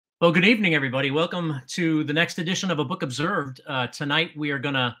Well, good evening, everybody. Welcome to the next edition of A Book Observed. Tonight, we are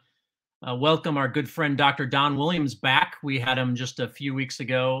going to welcome our good friend, Dr. Don Williams, back. We had him just a few weeks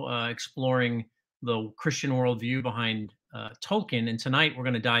ago exploring the Christian worldview behind Tolkien. And tonight, we're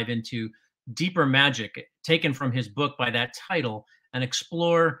going to dive into Deeper Magic, taken from his book by that title, and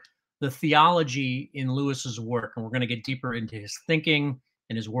explore the theology in Lewis's work. And we're going to get deeper into his thinking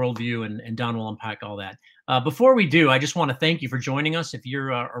and his worldview, and Don will unpack all that. Before we do, I just want to thank you for joining us. If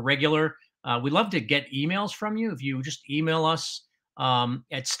you're a regular, we'd love to get emails from you. If you just email us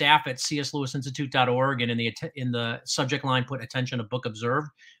at staff@cslewisinstitute.org, and in the subject line, put attention to Book Observed.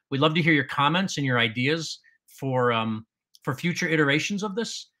 We'd love to hear your comments and your ideas for future iterations of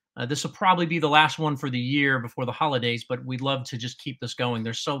this. This will probably be the last one for the year before the holidays, but we'd love to just keep this going.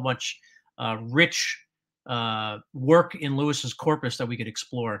 There's so much rich work in Lewis's corpus that we could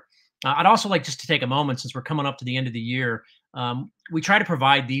explore. I'd also like just to take a moment, since we're coming up to the end of the year. We try to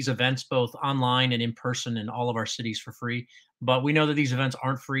provide these events both online and in person in all of our cities for free, but we know that these events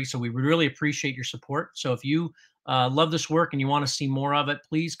aren't free, so we really appreciate your support. So if you love this work and you want to see more of it,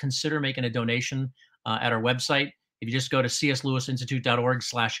 please consider making a donation at our website. If you just go to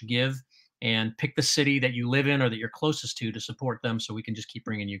cslewisinstitute.org/give and pick the city that you live in or that you're closest to support them, so we can just keep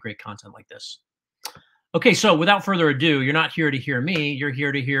bringing you great content like this. Okay, so without further ado, you're not here to hear me. You're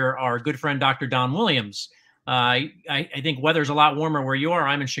here to hear our good friend, Dr. Don Williams. I think weather's a lot warmer where you are.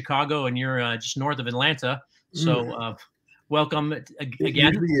 I'm in Chicago, and you're just north of Atlanta. So welcome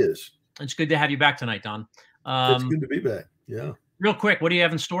again. It really is. It's good to have you back tonight, Don. It's good to be back. Yeah. Real quick, what do you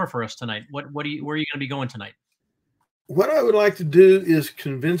have in store for us tonight? Where are you going to be going tonight? What I would like to do is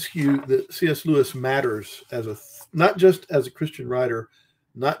convince you that C.S. Lewis matters not just as a Christian writer,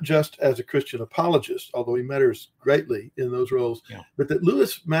 not just as a Christian apologist, although he matters greatly in those roles, but that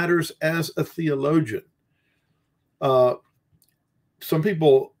Lewis matters as a theologian. Some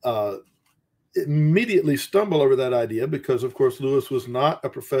people immediately stumble over that idea because, of course, Lewis was not a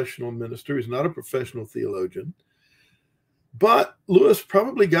professional minister. He's not a professional theologian. But Lewis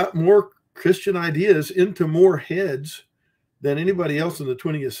probably got more Christian ideas into more heads than anybody else in the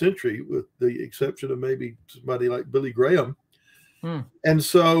 20th century, with the exception of maybe somebody like Billy Graham. And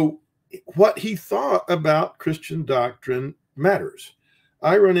so what he thought about Christian doctrine matters.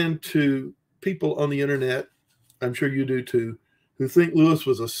 I run into people on the internet, I'm sure you do too, who think Lewis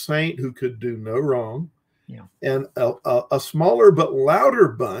was a saint who could do no wrong. And a smaller but louder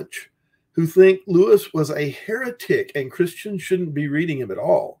bunch who think Lewis was a heretic and Christians shouldn't be reading him at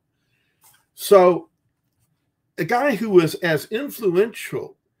all. So a guy who was as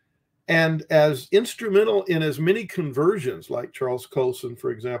influential and as instrumental in as many conversions, like Charles Colson,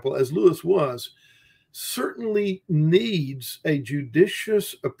 for example, as Lewis was, certainly needs a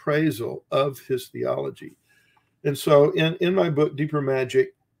judicious appraisal of his theology. And so in my book, Deeper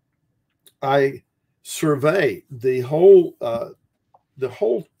Magic, I survey the whole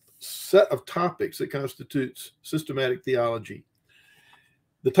set of topics that constitutes systematic theology.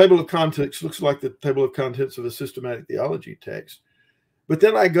 The table of contents looks like the table of contents of a systematic theology text. But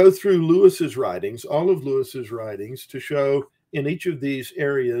then I go through Lewis's writings, all of Lewis's writings, to show in each of these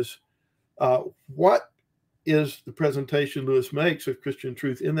areas what is the presentation Lewis makes of Christian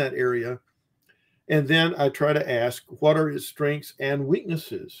truth in that area. And then I try to ask, what are his strengths and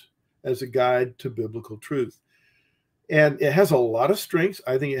weaknesses as a guide to biblical truth? And it has a lot of strengths.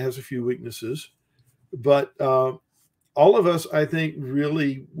 I think it has a few weaknesses. But all of us, I think,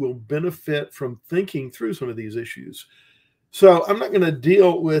 really will benefit from thinking through some of these issues. So I'm not going to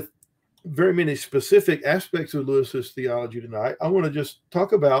deal with very many specific aspects of Lewis's theology tonight. I want to just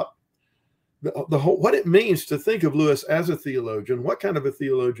talk about the whole, what it means to think of Lewis as a theologian. What kind of a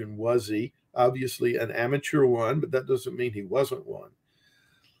theologian was he? Obviously an amateur one, but that doesn't mean he wasn't one.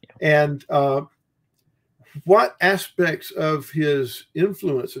 And what aspects of his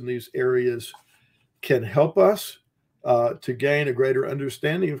influence in these areas can help us to gain a greater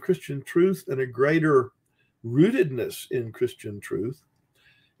understanding of Christian truth and a greater rootedness in Christian truth,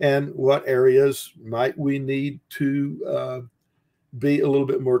 and what areas might we need to be a little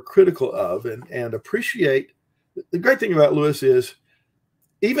bit more critical of and appreciate. The great thing about Lewis is,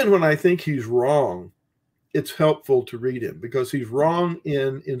 even when I think he's wrong, it's helpful to read him because he's wrong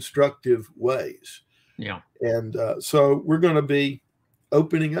in instructive ways. And so we're going to be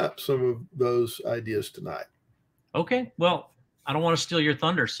opening up some of those ideas tonight. Okay, well, I don't want to steal your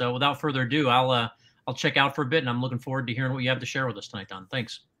thunder, so without further ado, I'll check out for a bit, and I'm looking forward to hearing what you have to share with us tonight, Don.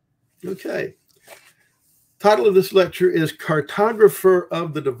 Thanks. Okay. Title of this lecture is Cartographer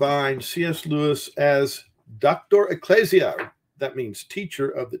of the Divine, C.S. Lewis as Doctor Ecclesiae. That means teacher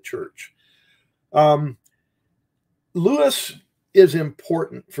of the church. Lewis is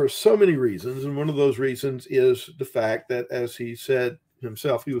important for so many reasons. And one of those reasons is the fact that, as he said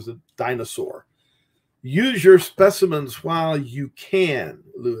himself, he was a dinosaur. Use your specimens while you can,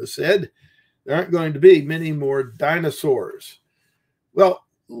 Lewis said. There aren't going to be many more dinosaurs. Well,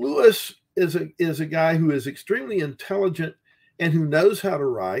 Lewis is a guy who is extremely intelligent and who knows how to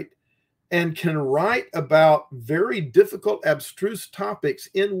write and can write about very difficult, abstruse topics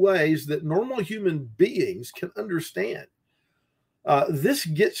in ways that normal human beings can understand. This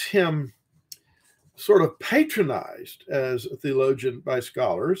gets him sort of patronized as a theologian by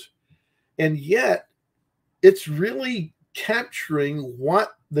scholars, and yet it's really capturing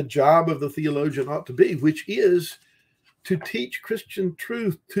what the job of the theologian ought to be, which is to teach Christian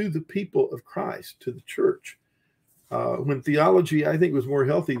truth to the people of Christ, to the church. When theology, I think, was more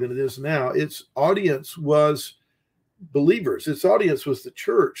healthy than it is now, its audience was believers. Its audience was the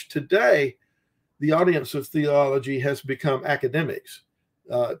church. Today, the audience of theology has become academics.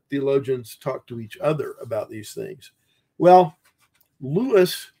 Theologians talk to each other about these things. Well,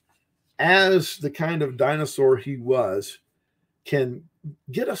 Lewis, as the kind of dinosaur he was, can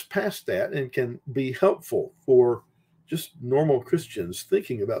get us past that and can be helpful for just normal Christians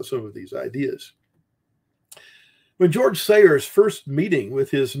thinking about some of these ideas. When George Sayers' first meeting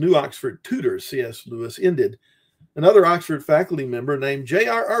with his New Oxford tutor, C.S. Lewis, ended, another Oxford faculty member named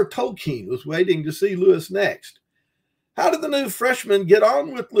J.R.R. Tolkien was waiting to see Lewis next. How did the new freshman get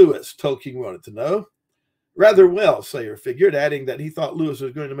on with Lewis? Tolkien wanted to know. Rather well, Sayers figured, adding that he thought Lewis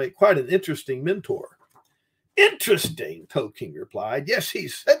was going to make quite an interesting mentor. Interesting, Tolkien replied. Yes,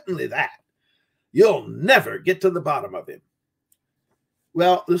 he's certainly that. You'll never get to the bottom of him.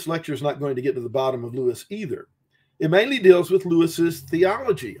 Well, this lecture is not going to get to the bottom of Lewis either. It mainly deals with Lewis's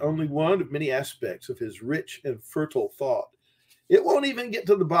theology, only one of many aspects of his rich and fertile thought. It won't even get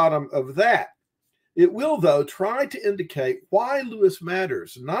to the bottom of that. It will, though, try to indicate why Lewis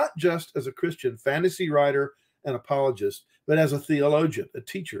matters, not just as a Christian fantasy writer and apologist, but as a theologian, a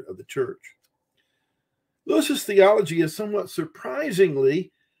teacher of the church. Lewis's theology is somewhat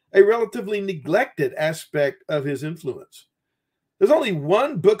surprisingly a relatively neglected aspect of his influence. There's only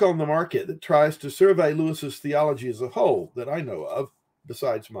one book on the market that tries to survey Lewis's theology as a whole that I know of,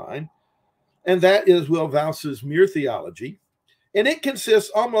 besides mine, and that is Will Vouse's Mere Theology, and it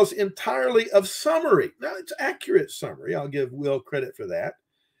consists almost entirely of summary. Now, it's accurate summary. I'll give Will credit for that.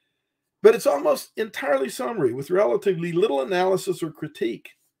 But it's almost entirely summary with relatively little analysis or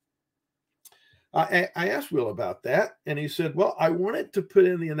critique. I asked Will about that, and he said, well, I wanted to put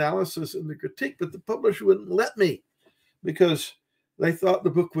in the analysis and the critique, but the publisher wouldn't let me because they thought the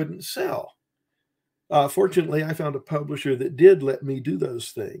book wouldn't sell. Fortunately, I found a publisher that did let me do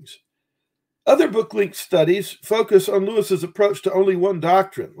those things. Other book-length studies focus on Lewis's approach to only one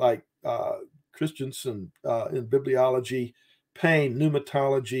doctrine, like Christensen in bibliology, Payne,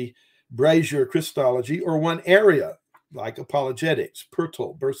 pneumatology, Brazier, Christology, or one area, like apologetics,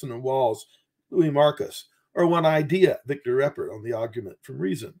 Pertl, Burson and Walls, Louis Marcus, or one idea, Victor Reppert, on the argument from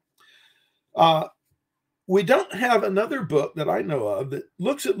reason. We don't have another book that I know of that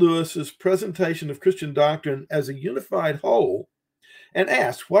looks at Lewis's presentation of Christian doctrine as a unified whole and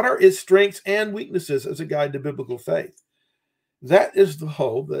asks, what are its strengths and weaknesses as a guide to biblical faith? That is the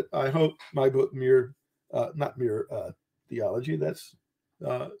whole that I hope my book, not Mere Theology, that's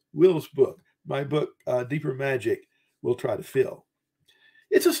Will's book, my book, Deeper Magic, will try to fill.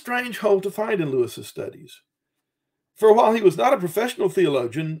 It's a strange hole to find in Lewis's studies. For while he was not a professional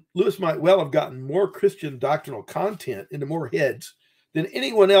theologian, Lewis might well have gotten more Christian doctrinal content into more heads than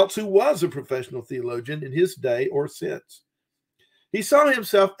anyone else who was a professional theologian in his day or since. He saw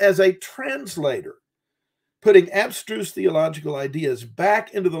himself as a translator, putting abstruse theological ideas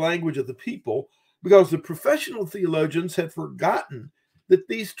back into the language of the people because the professional theologians had forgotten that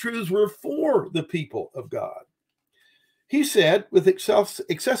these truths were for the people of God. He said, with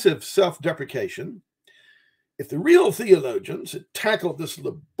excessive self-deprecation, if the real theologians had tackled this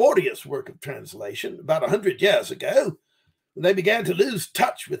laborious work of translation about 100 years ago, when they began to lose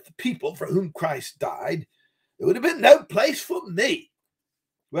touch with the people for whom Christ died, there would have been no place for me.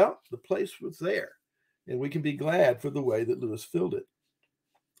 Well, the place was there, and we can be glad for the way that Lewis filled it.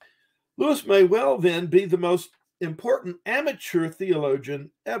 Lewis may well then be the most important amateur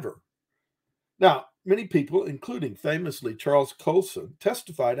theologian ever. Now, many people, including famously Charles Colson,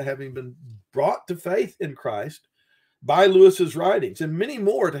 testify to having been brought to faith in Christ by Lewis's writings, and many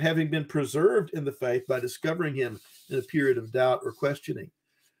more to having been preserved in the faith by discovering him in a period of doubt or questioning.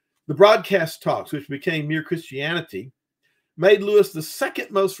 The broadcast talks, which became Mere Christianity, made Lewis the second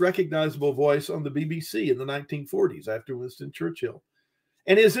most recognizable voice on the BBC in the 1940s after Winston Churchill,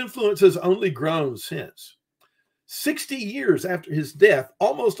 and his influence has only grown since. 60 years after his death,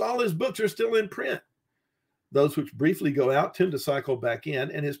 almost all his books are still in print. Those which briefly go out tend to cycle back in,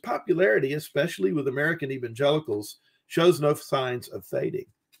 and his popularity, especially with American evangelicals, shows no signs of fading.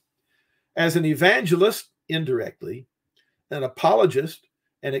 As an evangelist, indirectly, an apologist,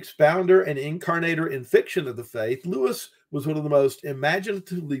 an expounder and incarnator in fiction of the faith, Lewis was one of the most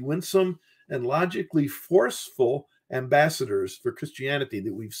imaginatively winsome and logically forceful ambassadors for Christianity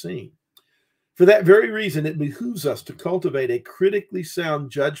that we've seen. For that very reason, it behooves us to cultivate a critically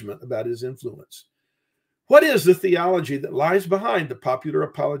sound judgment about his influence. What is the theology that lies behind the popular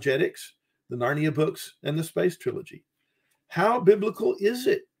apologetics, the Narnia books, and the Space Trilogy? How biblical is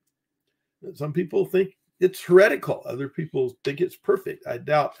it? Some people think it's heretical. Other people think it's perfect. I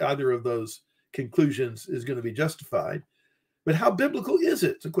doubt either of those conclusions is going to be justified. But how biblical is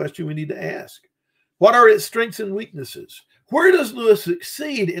it? It's a question we need to ask. What are its strengths and weaknesses? Where does Lewis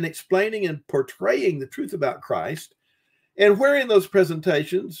succeed in explaining and portraying the truth about Christ? And where in those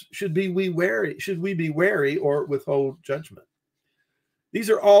presentations should we be wary or withhold judgment? These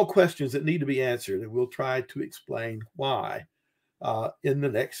are all questions that need to be answered, and we'll try to explain why in the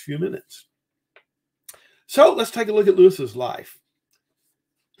next few minutes. So let's take a look at Lewis's life.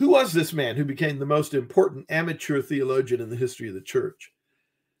 Who was this man who became the most important amateur theologian in the history of the church?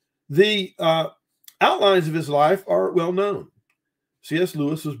 The outlines of his life are well known. C.S.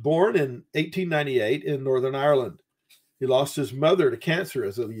 Lewis was born in 1898 in Northern Ireland. He lost his mother to cancer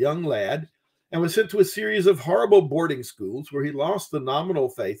as a young lad and was sent to a series of horrible boarding schools where he lost the nominal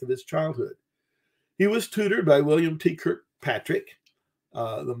faith of his childhood. He was tutored by William T. Kirkpatrick,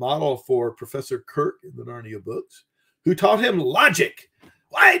 the model for Professor Kirk in the Narnia books, who taught him logic.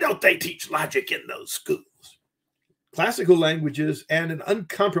 Why don't they teach logic in those schools? Classical languages and an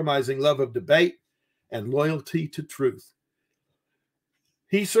uncompromising love of debate and loyalty to truth.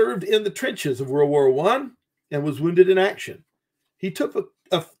 He served in the trenches of World War I and was wounded in action. He took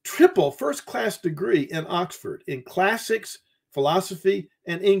a triple first-class degree in Oxford in classics, philosophy,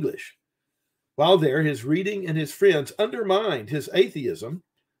 and English. While there, his reading and his friends undermined his atheism.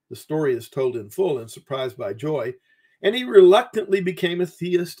 The story is told in full in Surprised by Joy, and he reluctantly became a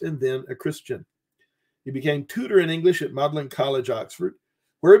theist and then a Christian. He became tutor in English at Magdalen College, Oxford,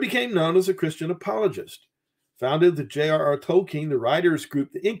 where he became known as a Christian apologist, founded the J.R.R. Tolkien, the writers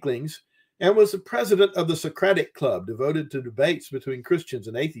group, the Inklings, and was the president of the Socratic Club, devoted to debates between Christians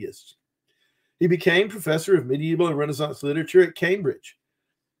and atheists. He became professor of medieval and Renaissance literature at Cambridge.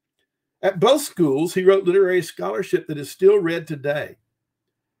 At both schools, he wrote literary scholarship that is still read today.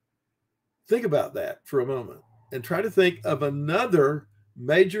 Think about that for a moment and try to think of another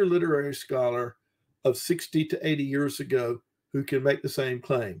major literary scholar of 60 to 80 years ago who can make the same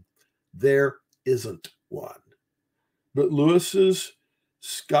claim. There isn't one. But Lewis's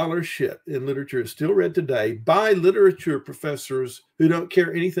scholarship in literature is still read today by literature professors who don't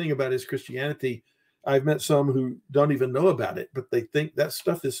care anything about his Christianity. I've met some who don't even know about it, but they think that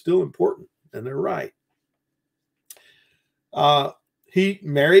stuff is still important, and they're right. He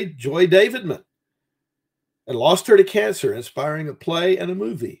married Joy Davidman and lost her to cancer, inspiring a play and a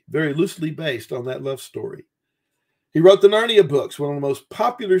movie very loosely based on that love story. He wrote the Narnia books, one of the most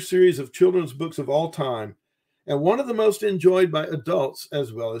popular series of children's books of all time, and one of the most enjoyed by adults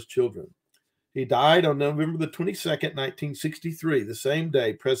as well as children. He died on November the 22nd, 1963, the same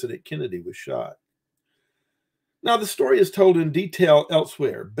day President Kennedy was shot. Now, the story is told in detail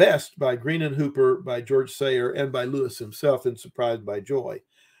elsewhere, best by Green and Hooper, by George Sayer, and by Lewis himself in Surprised by Joy.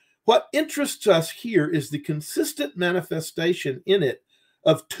 What interests us here is the consistent manifestation in it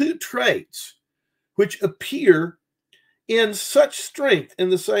of two traits which appear in such strength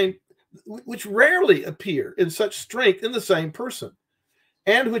in the same, which rarely appear in such strength in the same person,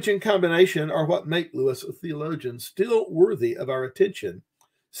 and which in combination are what make Lewis a theologian still worthy of our attention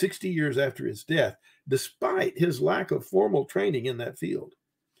 60 years after his death, despite his lack of formal training in that field.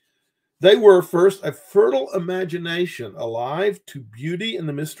 They were, first, a fertile imagination alive to beauty and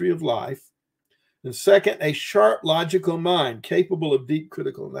the mystery of life, and second, a sharp logical mind capable of deep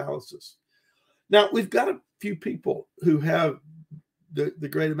critical analysis. Now, we've got a few people who have the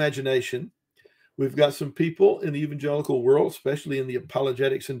great imagination. We've got some people in the evangelical world, especially in the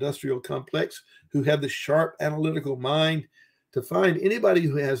apologetics industrial complex, who have the sharp analytical mind. To find anybody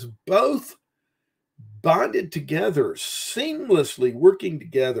who has both bonded together, seamlessly working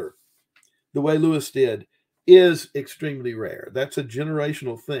together the way Lewis did, is extremely rare. That's a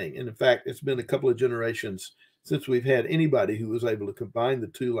generational thing. And in fact, it's been a couple of generations since we've had anybody who was able to combine the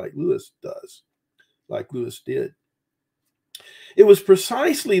two like Lewis does, like Lewis did. It was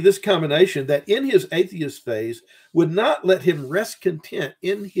precisely this combination that in his atheist phase would not let him rest content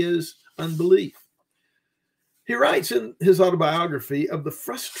in his unbelief. He writes in his autobiography of the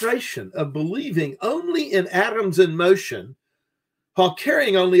frustration of believing only in atoms in motion while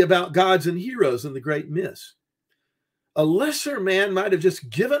caring only about gods and heroes in the great myths. A lesser man might have just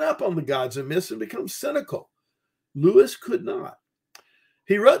given up on the gods and myths and become cynical. Lewis could not.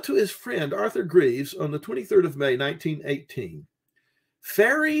 He wrote to his friend Arthur Greeves on the 23rd of May, 1918,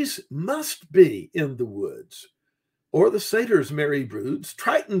 "Fairies must be in the woods, or the satyrs' merry broods,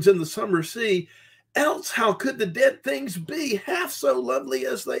 tritons in the summer sea, else how could the dead things be half so lovely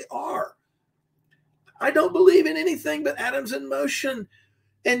as they are? I don't believe in anything but atoms in motion,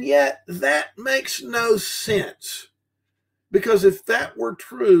 and yet that makes no sense. Because if that were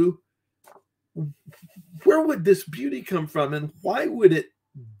true, where would this beauty come from, and why would it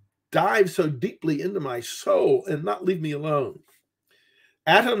dive so deeply into my soul and not leave me alone?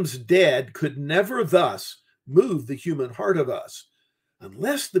 Atoms dead could never thus move the human heart of us,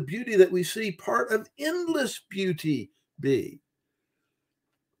 unless the beauty that we see part of endless beauty be.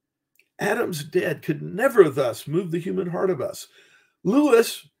 Atoms dead could never thus move the human heart of us."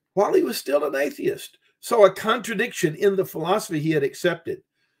 Lewis, while he was still an atheist, saw a contradiction in the philosophy he had accepted.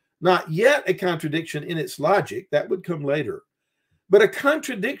 Not yet a contradiction in its logic, that would come later, but a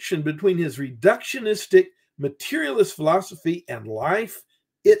contradiction between his reductionistic materialist philosophy and life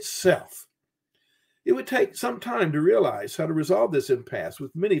itself. It would take some time to realize how to resolve this impasse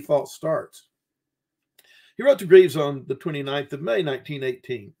with many false starts. He wrote to Greeves on the 29th of May,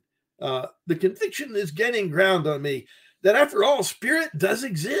 1918, "The conviction is gaining ground on me that after all, spirit does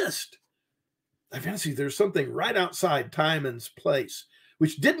exist. I fancy there's something right outside time and place,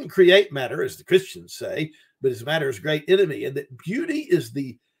 which didn't create matter, as the Christians say, but is matter's great enemy, and that beauty is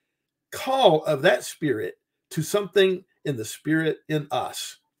the call of that spirit to something in the spirit in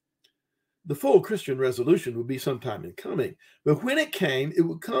us." The full Christian resolution would be sometime in coming, but when it came, it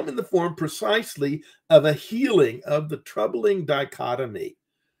would come in the form precisely of a healing of the troubling dichotomy.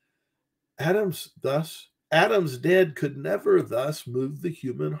 Atoms dead could never thus move the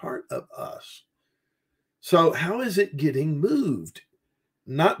human heart of us. So how is it getting moved?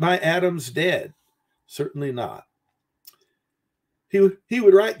 Not by atoms dead, certainly not. He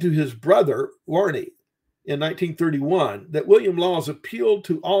would write to his brother, Warney, in 1931, that William Law's appeal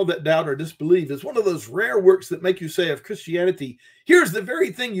to all that doubt or disbelieve is one of those rare works that make you say of Christianity, "Here's the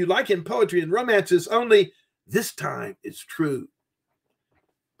very thing you like in poetry and romances, only this time it's true."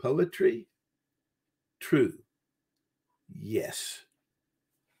 Poetry? True. Yes.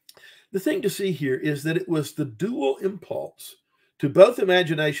 The thing to see here is that it was the dual impulse to both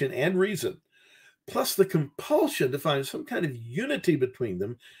imagination and reason, plus the compulsion to find some kind of unity between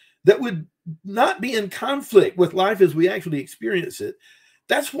them that would not be in conflict with life as we actually experience it.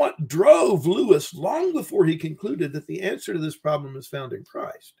 That's what drove Lewis long before he concluded that the answer to this problem is found in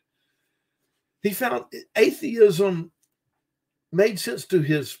Christ. He found atheism made sense to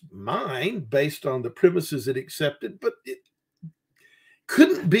his mind based on the premises it accepted, but it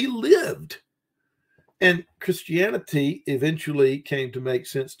couldn't be lived. And Christianity eventually came to make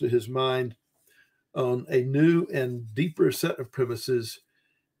sense to his mind on a new and deeper set of premises,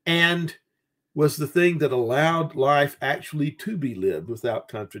 and was the thing that allowed life actually to be lived without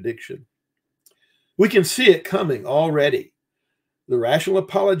contradiction. We can see it coming already. The rational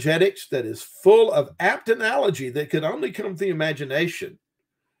apologetics that is full of apt analogy that could only come from the imagination,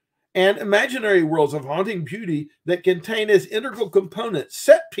 and imaginary worlds of haunting beauty that contain as integral components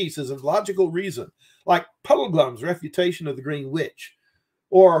set pieces of logical reason, like Puddleglum's refutation of the Green Witch,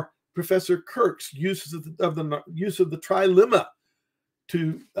 or Professor Kirk's use of the trilemma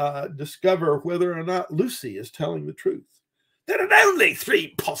to discover whether or not Lucy is telling the truth. There are only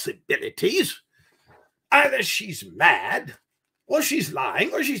three possibilities. Either she's mad, or she's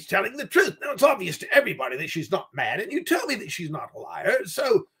lying, or she's telling the truth. Now, it's obvious to everybody that she's not mad, and you tell me that she's not a liar.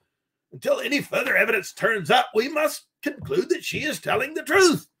 So until any further evidence turns up, we must conclude that she is telling the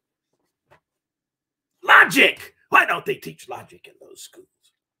truth. Logic! Why don't they teach logic in those schools?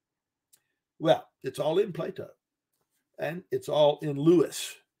 Well, it's all in Plato, and it's all in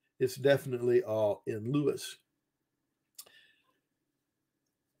Lewis. It's definitely all in Lewis.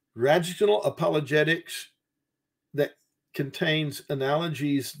 Rational apologetics that contains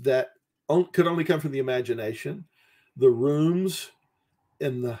analogies that could only come from the imagination. The rooms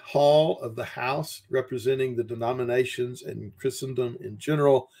in the hall of the house representing the denominations and Christendom in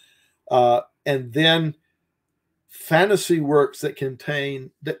general, and then fantasy works that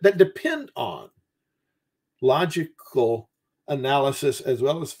that depend on logical analysis as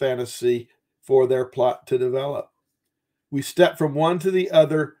well as fantasy for their plot to develop. We step from one to the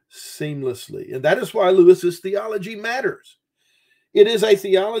other seamlessly, and that is why Lewis's theology matters. It is a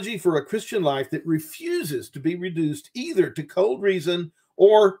theology for a Christian life that refuses to be reduced either to cold reason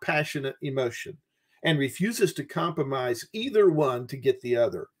or passionate emotion, and refuses to compromise either one to get the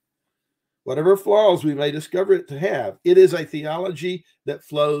other. Whatever flaws we may discover it to have, it is a theology that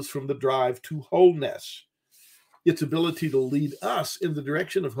flows from the drive to wholeness. Its ability to lead us in the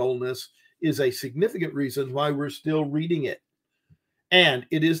direction of wholeness is a significant reason why we're still reading it. And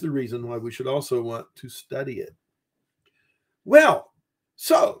it is the reason why we should also want to study it. Well,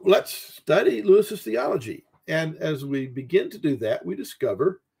 so let's study Lewis's theology. And as we begin to do that, we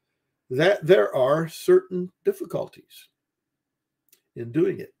discover that there are certain difficulties in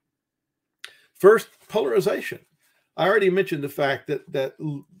doing it. First, polarization. I already mentioned the fact that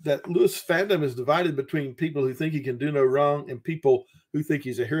Lewis fandom is divided between people who think he can do no wrong and people who think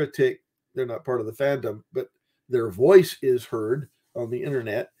he's a heretic. They're not part of the fandom, but their voice is heard on the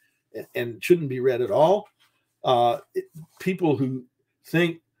internet and shouldn't be read at all. People who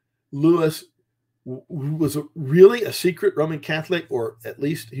think Lewis was really a secret Roman Catholic, or at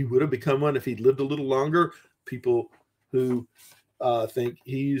least he would have become one if he'd lived a little longer. People who think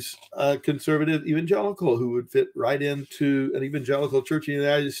he's a conservative evangelical who would fit right into an evangelical church in the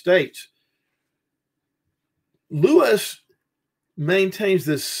United States. Lewis maintains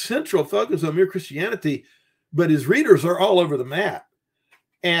this central focus on mere Christianity, but his readers are all over the map.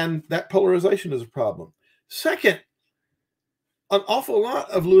 And that polarization is a problem. Second, an awful lot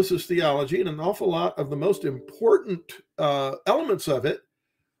of Lewis's theology and an awful lot of the most important elements of it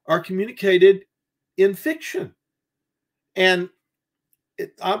are communicated in fiction. And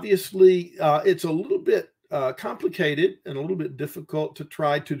obviously, it's a little bit complicated and a little bit difficult to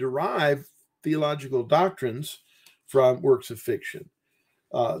try to derive theological doctrines from works of fiction.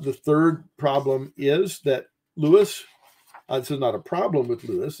 The third problem is that Lewis, this is not a problem with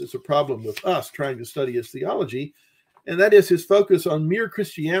Lewis, it's a problem with us trying to study his theology, and that is his focus on mere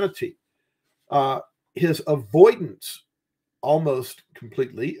Christianity, his avoidance almost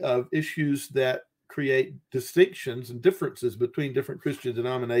completely of issues that create distinctions and differences between different Christian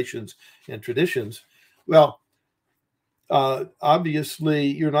denominations and traditions. Well, obviously,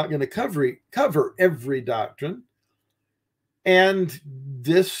 you're not going to cover every doctrine, and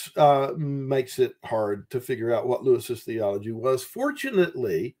this makes it hard to figure out what Lewis's theology was.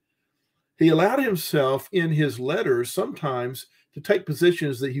 Fortunately, he allowed himself in his letters sometimes to take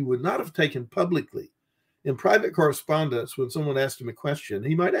positions that he would not have taken publicly. In private correspondence, when someone asked him a question,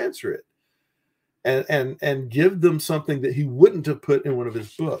 he might answer it and give them something that he wouldn't have put in one of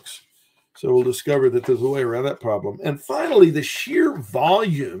his books. So we'll discover that there's a way around that problem. And finally, the sheer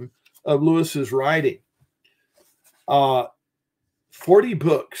volume of Lewis's writing. 40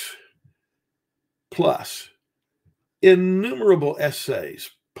 books plus, innumerable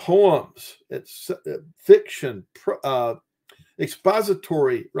essays, poems, fiction,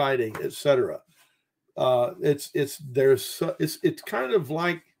 expository writing, etc. It's kind of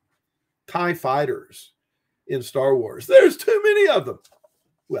like TIE fighters in Star Wars. There's too many of them.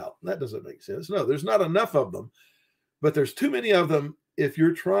 Well, that doesn't make sense. No, there's not enough of them, but there's too many of them if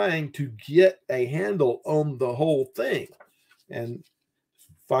you're trying to get a handle on the whole thing and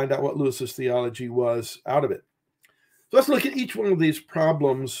find out what Lewis's theology was out of it. So let's look at each one of these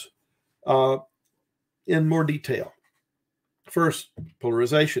problems in more detail. First,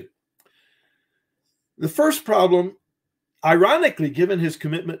 polarization. The first problem, ironically, given his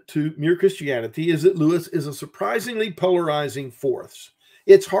commitment to mere Christianity, is that Lewis is a surprisingly polarizing force.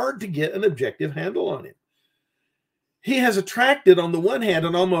 It's hard to get an objective handle on him. He has attracted, on the one hand,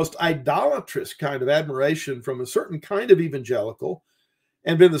 an almost idolatrous kind of admiration from a certain kind of evangelical,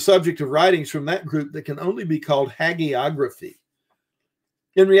 and been the subject of writings from that group that can only be called hagiography.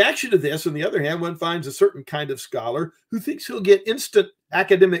 In reaction to this, on the other hand, one finds a certain kind of scholar who thinks he'll get instant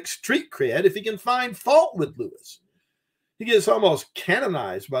academic street cred if he can find fault with Lewis. He gets almost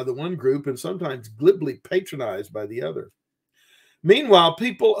canonized by the one group and sometimes glibly patronized by the other. Meanwhile,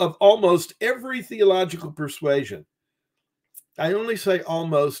 people of almost every theological persuasion, I only say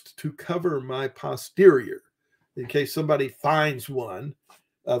almost to cover my posterior, in case somebody finds one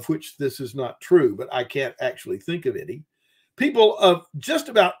of which this is not true, but I can't actually think of any. People of just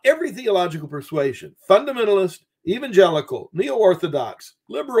about every theological persuasion, fundamentalist, evangelical, neo-Orthodox,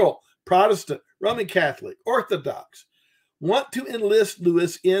 liberal, Protestant, Roman Catholic, Orthodox, want to enlist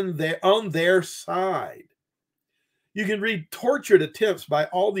Lewis on their side. You can read tortured attempts by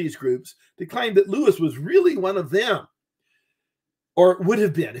all these groups to claim that Lewis was really one of them, or would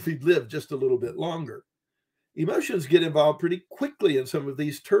have been if he'd lived just a little bit longer. Emotions get involved pretty quickly in some of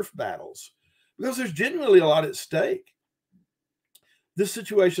these turf battles because there's genuinely a lot at stake. This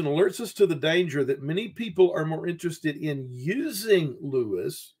situation alerts us to the danger that many people are more interested in using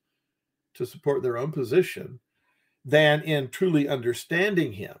Lewis to support their own position than in truly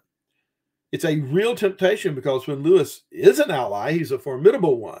understanding him. It's a real temptation because when Lewis is an ally, he's a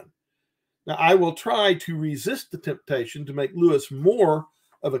formidable one. Now, I will try to resist the temptation to make Lewis more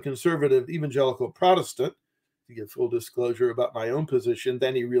of a conservative evangelical Protestant, to give full disclosure about my own position,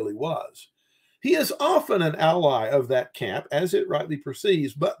 than he really was. He is often an ally of that camp, as it rightly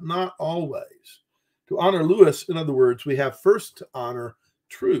perceives, but not always. To honor Lewis, in other words, we have first to honor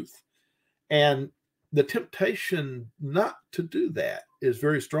truth. And the temptation not to do that is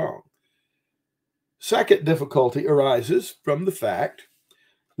very strong. Second difficulty arises from the fact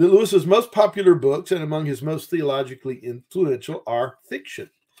that Lewis's most popular books and among his most theologically influential are fiction.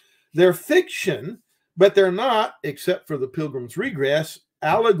 They're fiction, but they're not, except for the Pilgrim's Regress,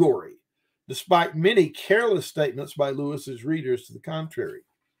 allegory, despite many careless statements by Lewis's readers to the contrary.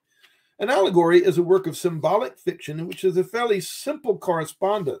 An allegory is a work of symbolic fiction in which is a fairly simple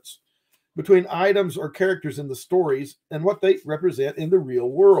correspondence between items or characters in the stories and what they represent in the real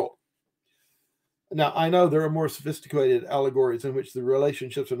world. Now, I know there are more sophisticated allegories in which the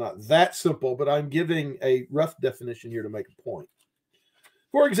relationships are not that simple, but I'm giving a rough definition here to make a point.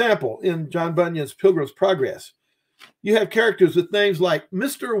 For example, in John Bunyan's Pilgrim's Progress, you have characters with names like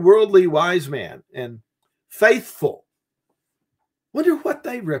Mr. Worldly Wise Man and Faithful. Wonder what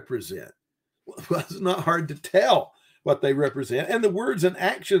they represent. Well, it's not hard to tell what they represent, and the words and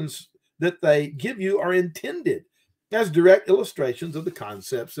actions that they give you are intended as direct illustrations of the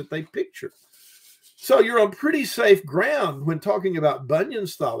concepts that they picture. So you're on pretty safe ground when talking about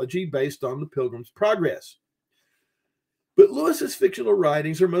Bunyan's theology based on the Pilgrim's Progress. But Lewis's fictional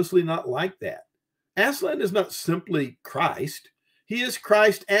writings are mostly not like that. Aslan is not simply Christ. He is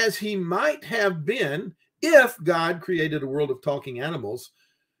Christ as he might have been if God created a world of talking animals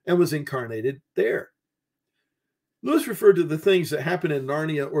and was incarnated there. Lewis referred to the things that happen in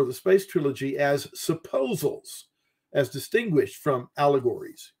Narnia or the Space Trilogy as supposals, as distinguished from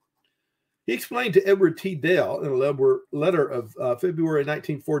allegories. He explained to Edward T. Dale in a letter of February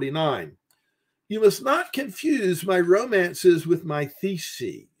 1949, "You must not confuse my romances with my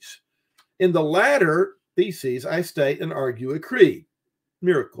theses. In the latter theses, I state and argue a creed,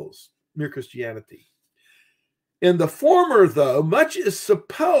 miracles, mere Christianity. In the former, though, much is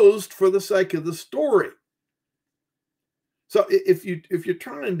supposed for the sake of the story." So if you're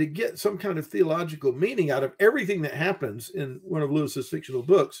trying to get some kind of theological meaning out of everything that happens in one of Lewis's fictional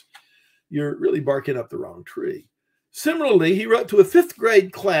books, you're really barking up the wrong tree. Similarly, he wrote to a 5th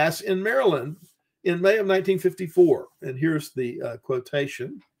grade class in Maryland in May of 1954. And here's the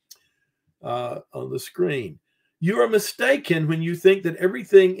quotation on the screen. "You are mistaken when you think that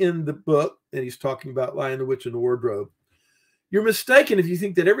everything in the book," and he's talking about Lion, the Witch, and the Wardrobe, "you're mistaken if you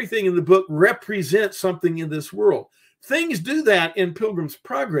think that everything in the book represents something in this world. Things do that in Pilgrim's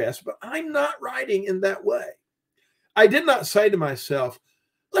Progress, but I'm not writing in that way. I did not say to myself,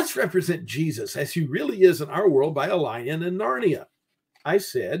 let's represent Jesus as he really is in our world by a lion in Narnia. I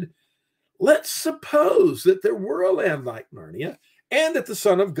said, let's suppose that there were a land like Narnia and that the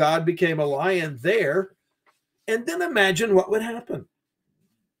Son of God became a lion there, and then imagine what would happen."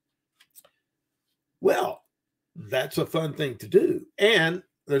 Well, that's a fun thing to do. And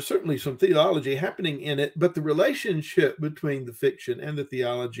there's certainly some theology happening in it, but the relationship between the fiction and the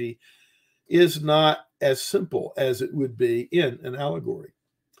theology is not as simple as it would be in an allegory.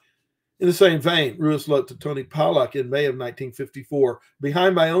 In the same vein, Lewis wrote to Tony Pollock in May of 1954,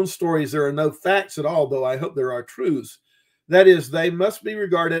 "Behind my own stories, there are no facts at all, though I hope there are truths. That is, they must be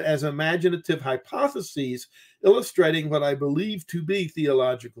regarded as imaginative hypotheses illustrating what I believe to be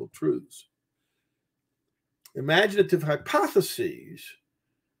theological truths." Imaginative hypotheses.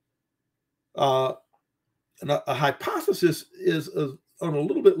 And a hypothesis is on a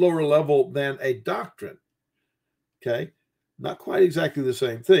little bit lower level than a doctrine. Okay? Not quite exactly the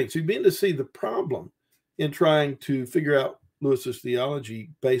same thing. So you begin to see the problem in trying to figure out Lewis's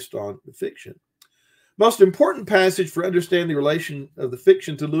theology based on the fiction. Most important passage for understanding the relation of the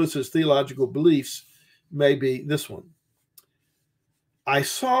fiction to Lewis's theological beliefs may be this one. "I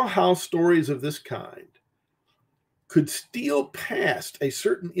saw how stories of this kind could steal past a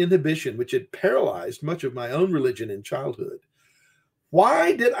certain inhibition which had paralyzed much of my own religion in childhood.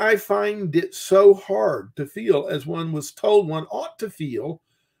 Why did I find it so hard to feel as one was told one ought to feel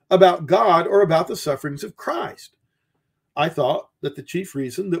about God or about the sufferings of Christ? I thought that the chief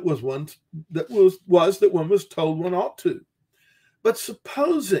reason was that one was told one ought to. But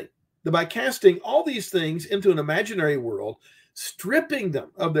supposing that by casting all these things into an imaginary world, stripping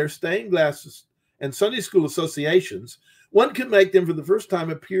them of their stained glasses and Sunday school associations, one could make them for the first time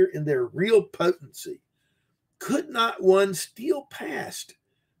appear in their real potency. Could not one steal past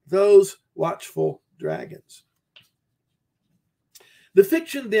those watchful dragons? The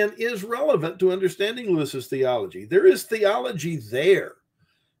fiction then is relevant to understanding Lewis's theology. There is theology there,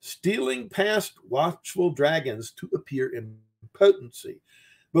 stealing past watchful dragons to appear in potency.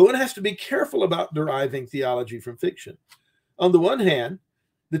 But one has to be careful about deriving theology from fiction. On the one hand,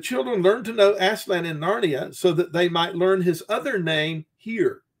 the children learn to know Aslan in Narnia so that they might learn his other name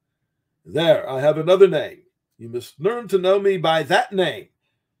here. There, I have another name. You must learn to know me by that name.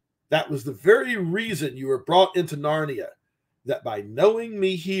 That was the very reason you were brought into Narnia, that by knowing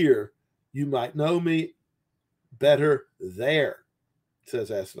me here, you might know me better there,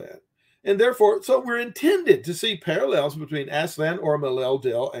 says Aslan. And therefore, so we're intended to see parallels between Aslan or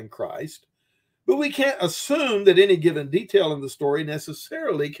Malel and Christ, but we can't assume that any given detail in the story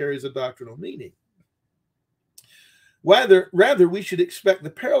necessarily carries a doctrinal meaning. Rather, we should expect the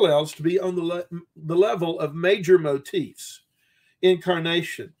parallels to be on the level of major motifs: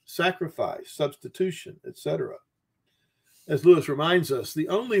 incarnation, sacrifice, substitution, etc. As Lewis reminds us, the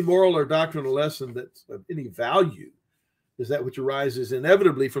only moral or doctrinal lesson that's of any value is that which arises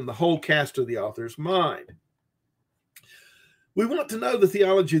inevitably from the whole cast of the author's mind. We want to know the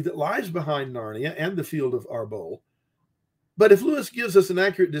theology that lies behind Narnia and the field of Arbol, but if Lewis gives us an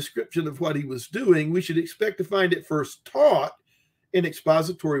accurate description of what he was doing, we should expect to find it first taught in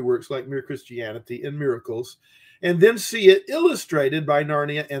expository works like Mere Christianity and Miracles, and then see it illustrated by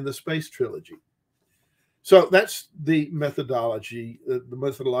Narnia and the Space Trilogy. So that's the methodology, the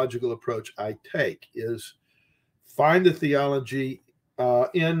methodological approach I take, is find the theology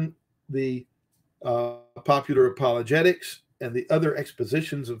in the popular apologetics and the other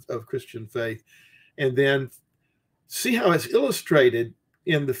expositions of Christian faith, and then see how it's illustrated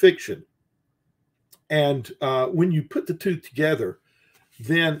in the fiction. And when you put the two together,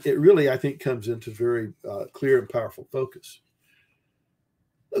 then it really, I think, comes into very clear and powerful focus.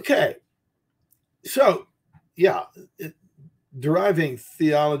 Okay, so yeah, deriving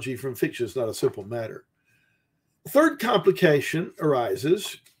theology from fiction is not a simple matter. Third complication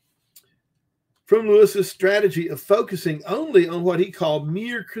arises from Lewis's strategy of focusing only on what he called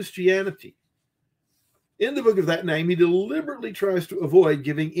mere Christianity. In the book of that name, he deliberately tries to avoid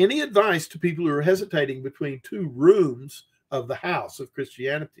giving any advice to people who are hesitating between two rooms of the house of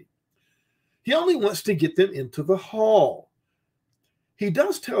Christianity. He only wants to get them into the hall. He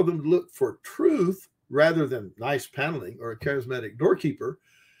does tell them to look for truth rather than nice paneling or a charismatic doorkeeper,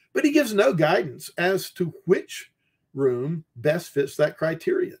 but he gives no guidance as to which room best fits that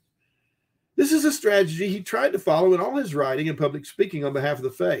criterion. This is a strategy he tried to follow in all his writing and public speaking on behalf of the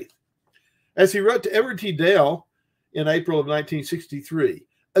faith. As he wrote to Edward T. Dale in April of 1963,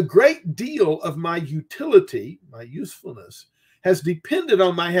 a great deal of my utility, my usefulness, has depended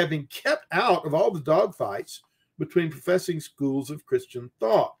on my having kept out of all the dogfights between professing schools of Christian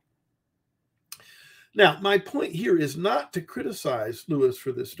thought. Now, my point here is not to criticize Lewis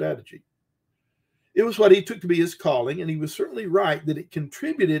for this strategy. It was what he took to be his calling, and he was certainly right that it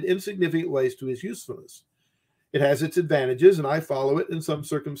contributed in significant ways to his usefulness. It has its advantages, and I follow it in some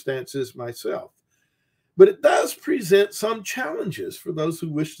circumstances myself. But it does present some challenges for those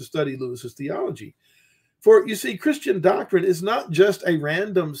who wish to study Lewis's theology. For, you see, Christian doctrine is not just a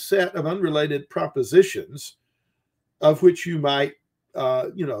random set of unrelated propositions of which you might,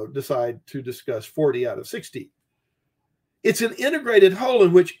 decide to discuss 40 out of 60. It's an integrated whole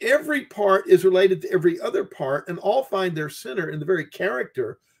in which every part is related to every other part, and all find their center in the very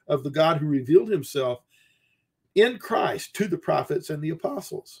character of the God who revealed himself in Christ to the prophets and the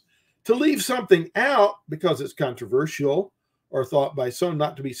apostles. To leave something out because it's controversial or thought by some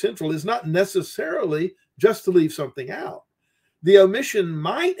not to be central is not necessarily just to leave something out. The omission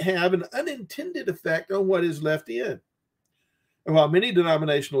might have an unintended effect on what is left in. And while many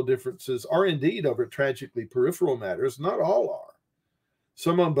denominational differences are indeed over tragically peripheral matters, not all are.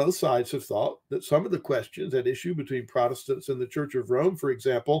 Some on both sides have thought that some of the questions at issue between Protestants and the Church of Rome, for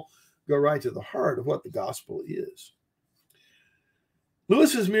example, go right to the heart of what the gospel is.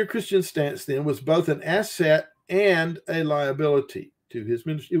 Lewis's mere Christian stance, then, was both an asset and a liability to his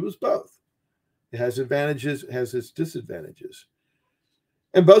ministry. It was both. It has advantages, it has its disadvantages.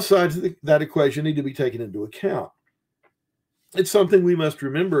 And both sides of that equation need to be taken into account. It's something we must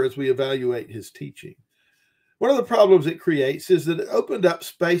remember as we evaluate his teaching. One of the problems it creates is that it opened up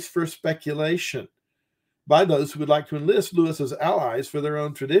space for speculation by those who would like to enlist Lewis as allies for their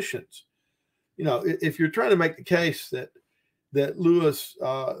own traditions. You know, if you're trying to make the case that Lewis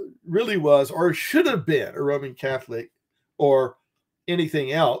really was or should have been a Roman Catholic or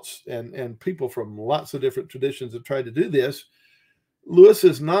anything else, and people from lots of different traditions have tried to do this, Lewis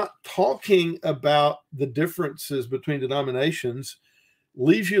is not talking about the differences between denominations,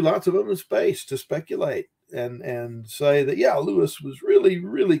 leaves you lots of open space to speculate and say that, yeah, Lewis was really,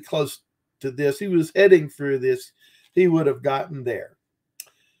 really close to this. He was heading for this. He would have gotten there.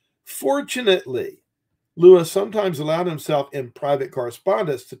 Fortunately, Lewis sometimes allowed himself in private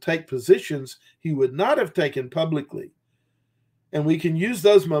correspondence to take positions he would not have taken publicly. And we can use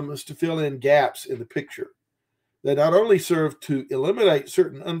those moments to fill in gaps in the picture. They not only serve to eliminate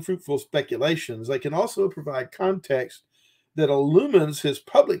certain unfruitful speculations, they can also provide context that illumines his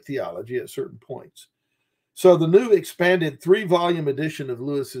public theology at certain points. So the new expanded 3-volume edition of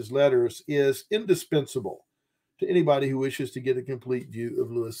Lewis's letters is indispensable to anybody who wishes to get a complete view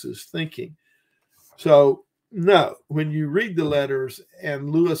of Lewis's thinking. So, no, when you read the letters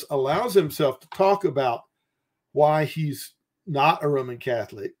and Lewis allows himself to talk about why he's not a Roman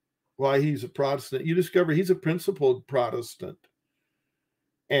Catholic, why he's a Protestant, you discover he's a principled Protestant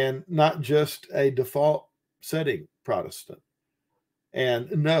and not just a default setting Protestant. And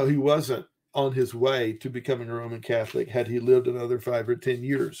no, he wasn't on his way to becoming a Roman Catholic had he lived another 5 or 10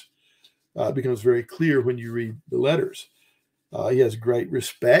 years. It becomes very clear when you read the letters. He has great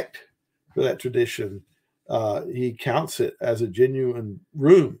respect for that tradition. He counts it as a genuine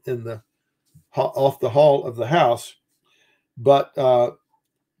room in the off the hall of the house. But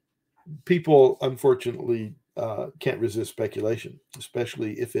people, unfortunately, can't resist speculation,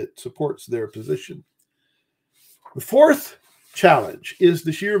 especially if it supports their position. The fourth challenge is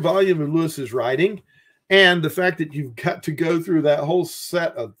the sheer volume of Lewis's writing and the fact that you've got to go through that whole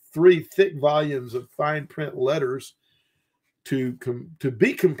set of 3 thick volumes of fine print letters to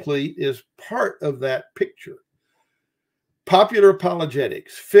be complete is part of that picture. Popular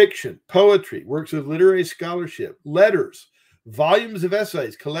apologetics, fiction, poetry, works of literary scholarship, letters, volumes of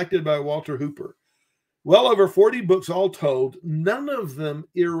essays collected by Walter Hooper. Well over 40 books all told, none of them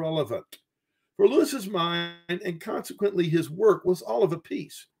irrelevant. For Lewis's mind, and consequently his work, was all of a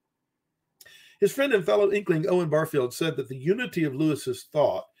piece. His friend and fellow Inkling Owen Barfield said that the unity of Lewis's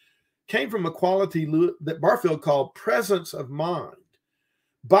thought came from a quality that Barfield called presence of mind.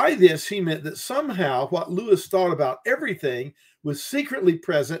 By this, he meant that somehow what Lewis thought about everything was secretly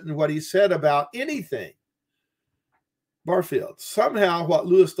present in what he said about anything. Barfield, somehow what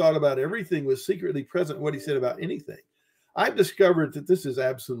Lewis thought about everything was secretly present in what he said about anything. I've discovered that this is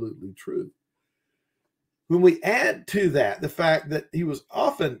absolutely true. When we add to that the fact that he was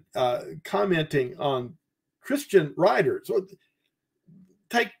often commenting on Christian writers,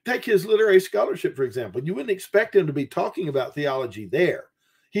 take his literary scholarship, for example. You wouldn't expect him to be talking about theology there.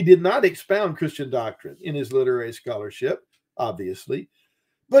 He did not expound Christian doctrine in his literary scholarship, obviously,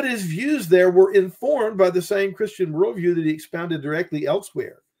 but his views there were informed by the same Christian worldview that he expounded directly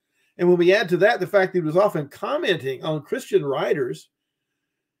elsewhere. And when we add to that the fact that he was often commenting on Christian writers,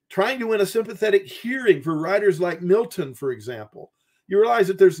 trying to win a sympathetic hearing for writers like Milton, for example, you realize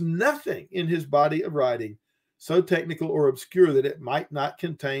that there's nothing in his body of writing so technical or obscure that it might not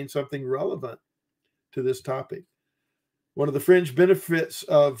contain something relevant to this topic. One of the fringe benefits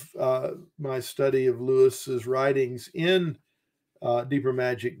of my study of Lewis's writings in Deeper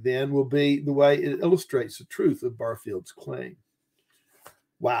Magic then will be the way it illustrates the truth of Barfield's claim.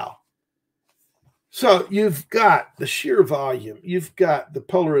 Wow. So you've got the sheer volume, you've got the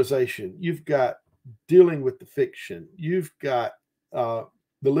polarization, you've got dealing with the fiction, you've got the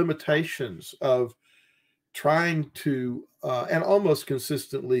limitations of trying to, and almost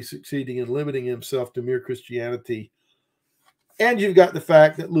consistently succeeding in limiting himself to mere Christianity. And you've got the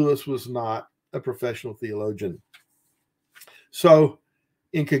fact that Lewis was not a professional theologian. So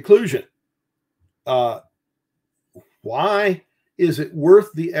in conclusion, why is it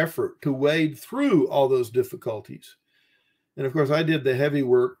worth the effort to wade through all those difficulties? And of course, I did the heavy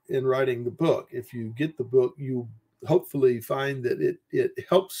work in writing the book. If you get the book, you hopefully find that it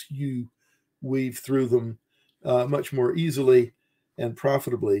helps you weave through them much more easily and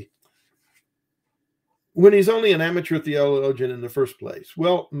profitably. When he's only an amateur theologian in the first place,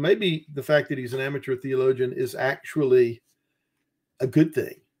 well, maybe the fact that he's an amateur theologian is actually a good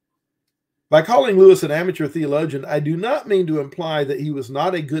thing. By calling Lewis an amateur theologian, I do not mean to imply that he was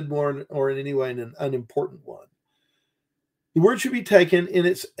not a good one or in any way an unimportant one. The word should be taken in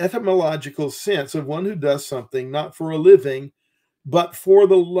its etymological sense of one who does something not for a living, but for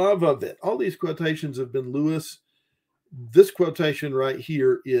the love of it. All these quotations have been Lewis. This quotation right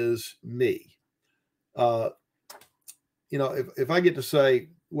here is me. If I get to say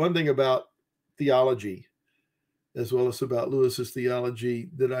one thing about theology, as well as about Lewis's theology,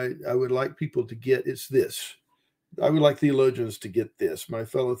 that I would like people to get, it's this. I would like theologians to get this, my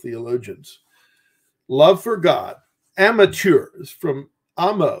fellow theologians. Love for God. Amateur is from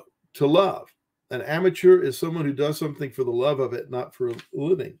amo, to love. An amateur is someone who does something for the love of it, not for a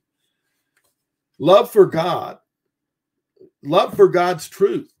living. Love for God. Love for God's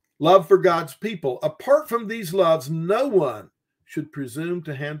truth. Love for God's people. Apart from these loves, no one should presume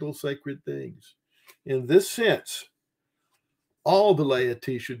to handle sacred things. In this sense, all the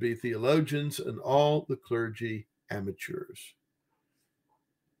laity should be theologians and all the clergy amateurs.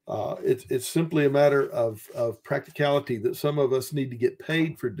 It's simply a matter of practicality that some of us need to get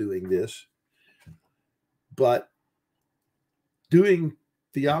paid for doing this. But doing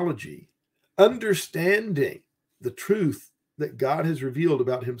theology, understanding the truth that God has revealed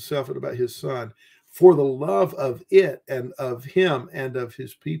about himself and about his son for the love of it and of him and of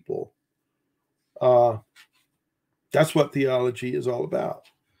his people, that's what theology is all about.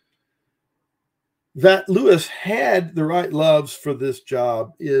 That Lewis had the right loves for this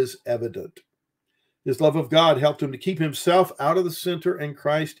job is evident. His love of God helped him to keep himself out of the center and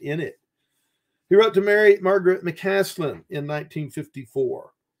Christ in it. He wrote to Mary Margaret McCaslin in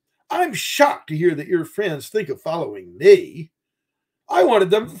 1954. I'm shocked to hear that your friends think of following me. I wanted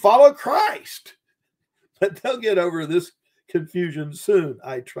them to follow Christ. But they'll get over this confusion soon,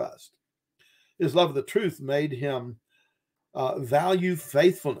 I trust. His love of the truth made him value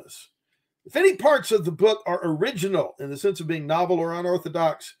faithfulness. If any parts of the book are original in the sense of being novel or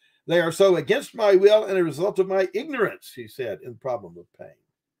unorthodox, they are so against my will and a result of my ignorance, he said in Problem of Pain.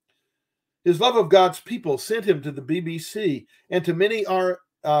 His love of God's people sent him to the BBC and to many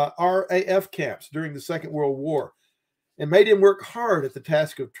RAF camps during the Second World War and made him work hard at the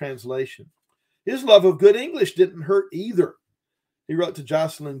task of translation. His love of good English didn't hurt either. He wrote to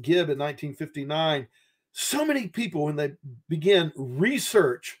Jocelyn Gibb in 1959, so many people, when they begin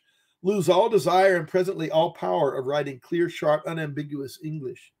research, lose all desire and presently all power of writing clear, sharp, unambiguous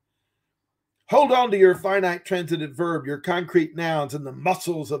English. Hold on to your finite transitive verb, your concrete nouns, and the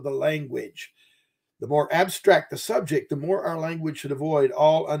muscles of the language. The more abstract the subject, the more our language should avoid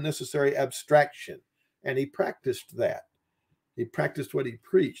all unnecessary abstraction. And he practiced that. He practiced what he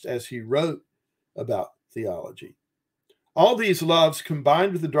preached as he wrote about theology. All these loves,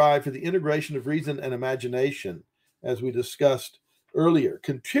 combined with the drive for the integration of reason and imagination, as we discussed earlier,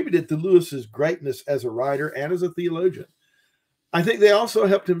 contributed to Lewis's greatness as a writer and as a theologian. I think they also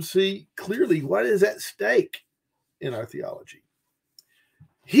helped him see clearly what is at stake in our theology.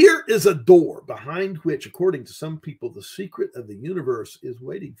 Here is a door behind which, according to some people, the secret of the universe is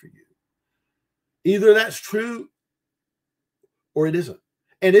waiting for you. Either that's true or it isn't.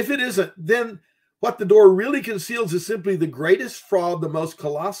 And if it isn't, then what the door really conceals is simply the greatest fraud, the most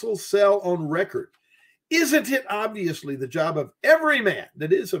colossal sell on record. Isn't it obviously the job of every man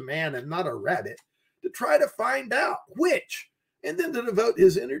that is a man and not a rabbit to try to find out which, and then to devote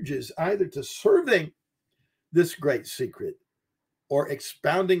his energies either to serving this great secret or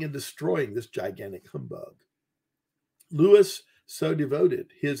expounding and destroying this gigantic humbug? Lewis so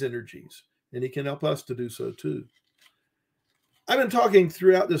devoted his energies, and he can help us to do so too. I've been talking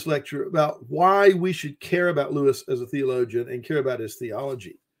throughout this lecture about why we should care about Lewis as a theologian and care about his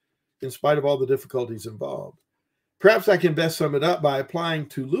theology, in spite of all the difficulties involved. Perhaps I can best sum it up by applying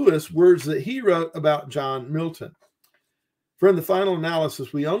to Lewis words that he wrote about John Milton. For in the final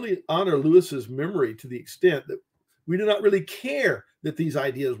analysis, we only honor Lewis's memory to the extent that we do not really care that these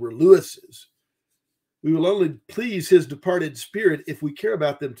ideas were Lewis's. We will only please his departed spirit if we care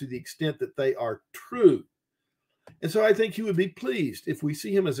about them to the extent that they are true. And so I think he would be pleased if we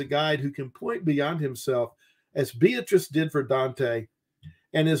see him as a guide who can point beyond himself, as Beatrice did for Dante,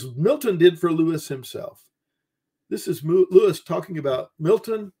 and as Milton did for Lewis himself. This is Lewis talking about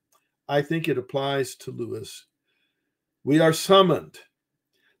Milton. I think it applies to Lewis. We are summoned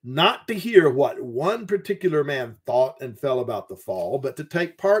not to hear what one particular man thought and felt about the fall, but to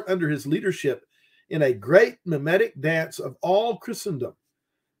take part under his leadership in a great mimetic dance of all Christendom,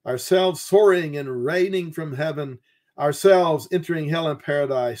 ourselves soaring and reigning from heaven, ourselves entering hell and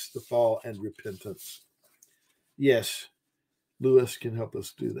paradise, the fall and repentance. Yes, Lewis can help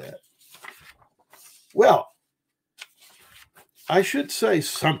us do that. Well, I should say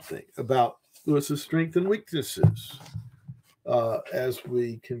something about Lewis's strengths and weaknesses as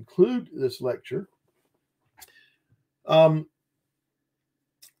we conclude this lecture.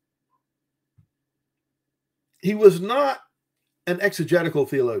 He was not an exegetical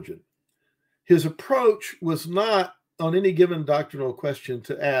theologian. His approach was not on any given doctrinal question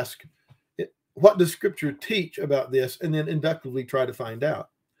to ask, what does Scripture teach about this, and then inductively try to find out.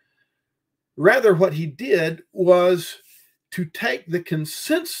 Rather, what he did was to take the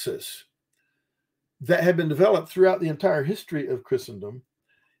consensus that have been developed throughout the entire history of Christendom,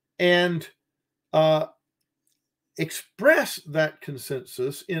 and express that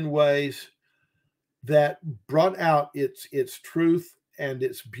consensus in ways that brought out its truth and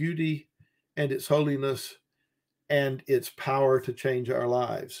its beauty and its holiness and its power to change our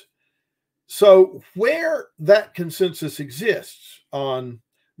lives. So where that consensus exists on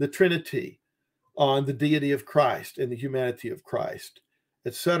the Trinity, on the deity of Christ and the humanity of Christ,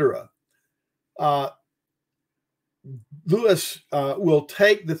 etc., Lewis will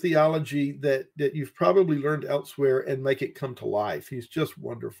take the theology that you've probably learned elsewhere and make it come to life. He's just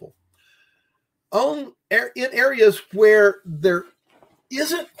wonderful. In areas where there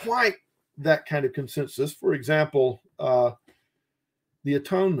isn't quite that kind of consensus, for example, the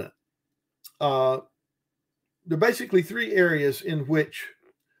atonement. There are basically three areas in which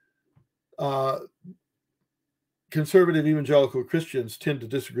conservative evangelical Christians tend to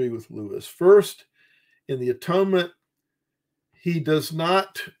disagree with Lewis. First, in the atonement, he does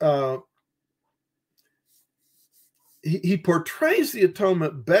not, he portrays the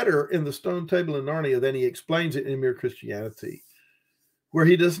atonement better in the Stone Table in Narnia than he explains it in Mere Christianity, where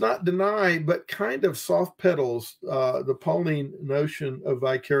he does not deny, but kind of soft pedals the Pauline notion of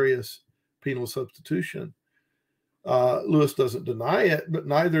vicarious penal substitution. Lewis doesn't deny it, but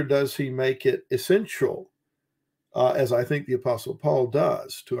neither does he make it essential, as I think the Apostle Paul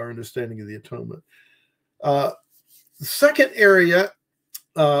does, to our understanding of the atonement. The second area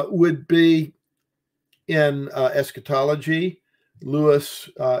would be in eschatology. Lewis,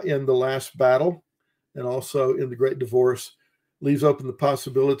 in The Last Battle and also in The Great Divorce, leaves open the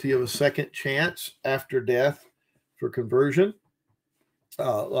possibility of a second chance after death for conversion.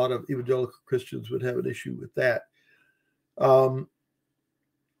 A lot of evangelical Christians would have an issue with that. But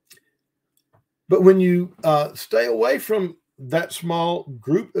when you stay away from that small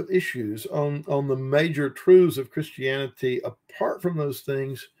group of issues on the major truths of Christianity, apart from those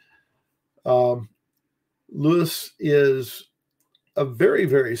things, Lewis is a very,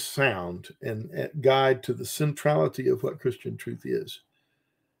 very sound and guide to the centrality of what Christian truth is.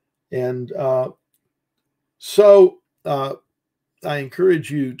 And so I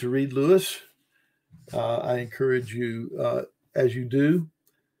encourage you to read Lewis. I encourage you, as you do,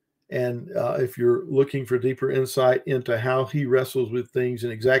 and if you're looking for deeper insight into how he wrestles with things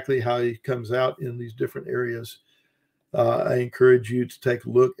and exactly how he comes out in these different areas, I encourage you to take a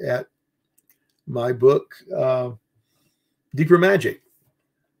look at my book, Deeper Magic,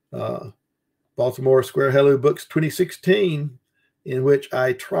 Baltimore Square Hello Books 2016, in which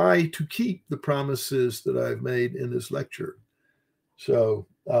I try to keep the promises that I've made in this lecture. So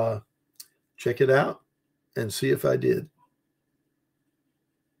check it out and see if I did.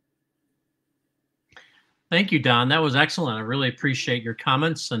 Thank you, Don. That was excellent. I really appreciate your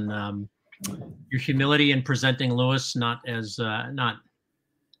comments and your humility in presenting Lewis, not as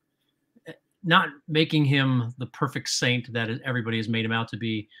not making him the perfect saint that everybody has made him out to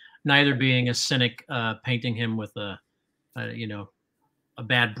be, neither being a cynic, painting him with a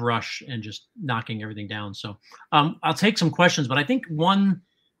bad brush and just knocking everything down. So I'll take some questions, but I think one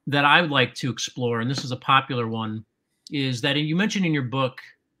that I would like to explore, and this is a popular one, is that you mentioned in your book,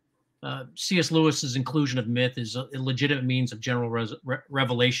 C.S. Lewis's inclusion of myth is a legitimate means of general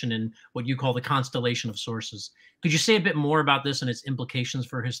revelation in what you call the constellation of sources. Could you say a bit more about this and its implications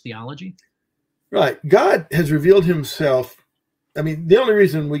for his theology? Right. God has revealed himself. I mean, the only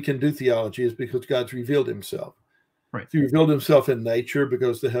reason we can do theology is because God's revealed himself. Right. He revealed himself in nature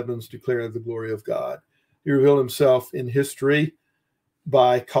because the heavens declare the glory of God. He revealed himself in history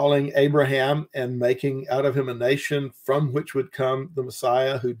by calling Abraham and making out of him a nation from which would come the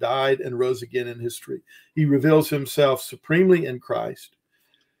Messiah who died and rose again in history. He reveals himself supremely in Christ.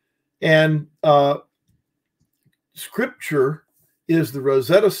 And Scripture is the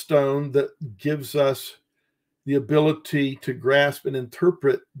Rosetta Stone that gives us the ability to grasp and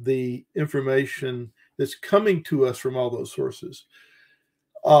interpret the information that's coming to us from all those sources.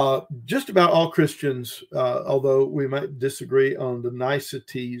 Just about all Christians, although we might disagree on the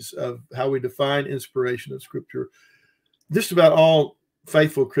niceties of how we define inspiration of Scripture, just about all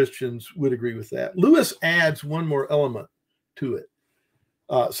faithful Christians would agree with that. Lewis adds one more element to it.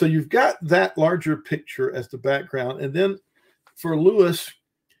 So you've got that larger picture as the background. And then for Lewis,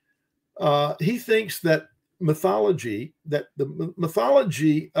 he thinks that the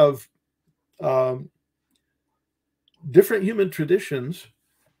mythology of different human traditions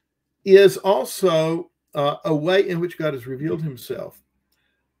is also a way in which God has revealed himself.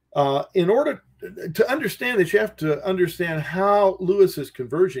 In order to understand this, you have to understand how Lewis's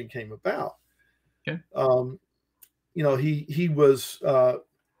conversion came about. Okay. He was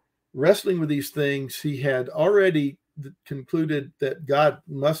wrestling with these things, he had already concluded that God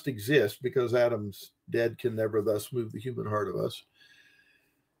must exist because Adam's dead can never thus move the human heart of us,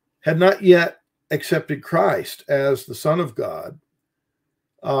 had not yet accepted Christ as the Son of God.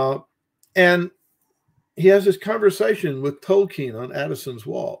 And he has this conversation with Tolkien on Addison's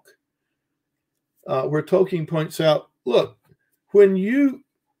Walk, where Tolkien points out, look, when you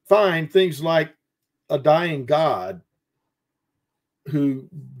find things like a dying God who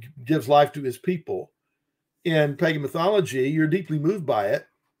gives life to his people in pagan mythology, you're deeply moved by it.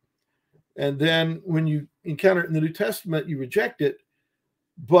 And then when you encounter it in the New Testament, you reject it.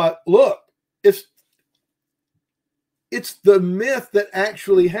 But look, it's the myth that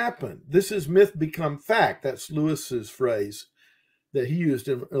actually happened. This is myth become fact. That's Lewis's phrase that he used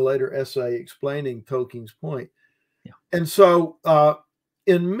in a later essay explaining Tolkien's point. Yeah. And so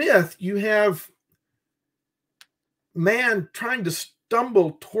in myth, you have man trying to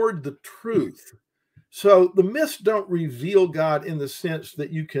stumble toward the truth. So the myths don't reveal God in the sense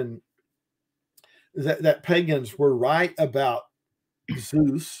that you can, that pagans were right about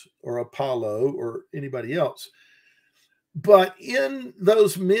Zeus or Apollo or anybody else. But in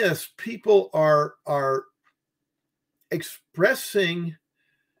those myths, people are expressing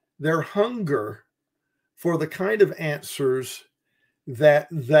their hunger for the kind of answers that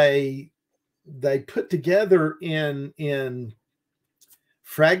they put together in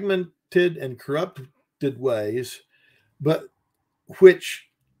fragmented and corrupted ways, but which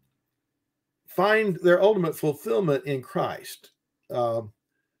find their ultimate fulfillment in Christ, who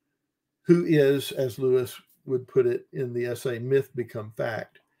is, as Lewis would put it in the essay, myth become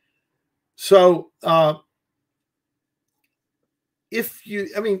fact. So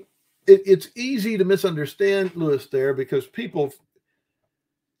it's easy to misunderstand Lewis there, because people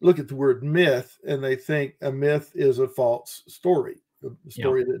look at the word myth and they think a myth is a false story, a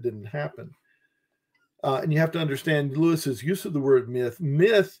story that didn't happen. And you have to understand Lewis's use of the word myth.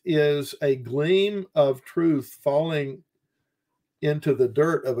 Myth is a gleam of truth falling into the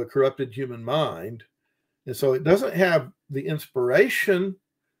dirt of a corrupted human mind. And so it doesn't have the inspiration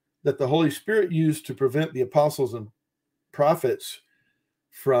that the Holy Spirit used to prevent the apostles and prophets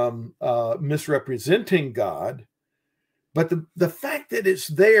from misrepresenting God. But the fact that it's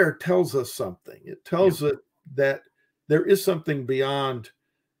there tells us something. It tells us that there is something beyond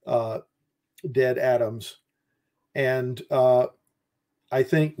dead atoms. And I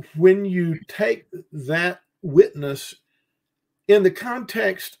think when you take that witness in the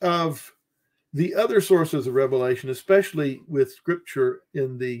context of the other sources of revelation, especially with Scripture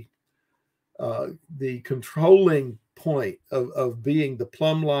in the controlling point of being the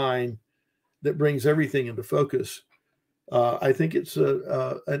plumb line that brings everything into focus, I think it's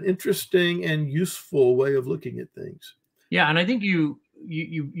an interesting and useful way of looking at things. Yeah, and I think you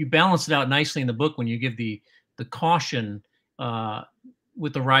balance it out nicely in the book when you give the caution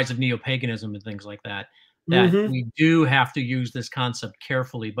with the rise of neo-paganism and things like that, that we do have to use this concept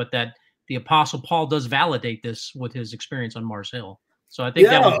carefully, but that the Apostle Paul does validate this with his experience on Mars Hill. So I think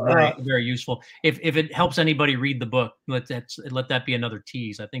that was very, very useful. If it helps anybody read the book, let that be another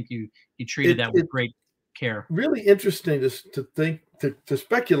tease. I think you treated that with great care. Really interesting to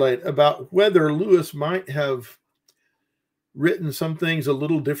speculate about whether Lewis might have written some things a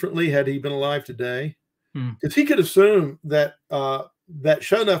little differently had he been alive today, because he could assume that that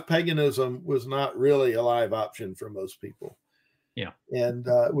show enough paganism was not really a live option for most people. Yeah, and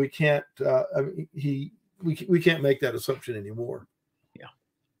we can't. We can't make that assumption anymore. Yeah.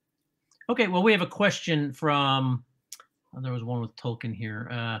 Okay. Well, we have a question from. There was one with Tolkien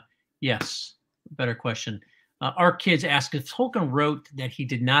here. Yes, better question. Our kids ask if Tolkien wrote that he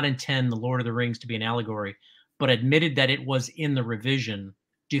did not intend the Lord of the Rings to be an allegory, but admitted that it was in the revision.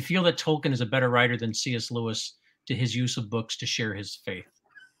 Do you feel that Tolkien is a better writer than C.S. Lewis to his use of books to share his faith?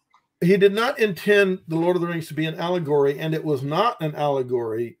 He did not intend the Lord of the Rings to be an allegory, and it was not an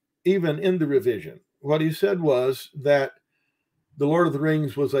allegory even in the revision. What he said was that the Lord of the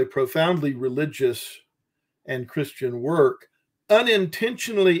Rings was a profoundly religious and Christian work,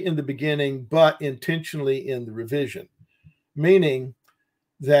 unintentionally in the beginning, but intentionally in the revision, meaning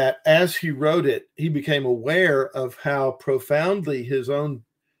that as he wrote it, he became aware of how profoundly his own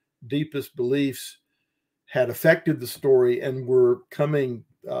deepest beliefs had affected the story and were coming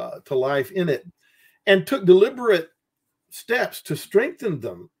to life in it, and took deliberate steps to strengthen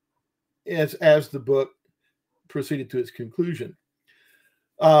them as the book proceeded to its conclusion.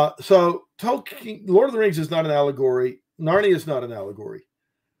 So Tolkien, Lord of the Rings is not an allegory. Narnia is not an allegory.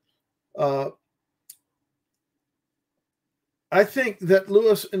 I think that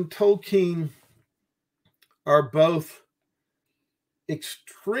Lewis and Tolkien are both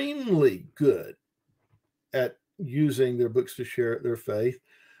extremely good at using their books to share their faith.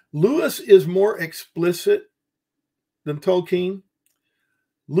 Lewis is more explicit than Tolkien.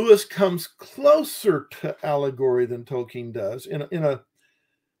 Lewis comes closer to allegory than Tolkien does. In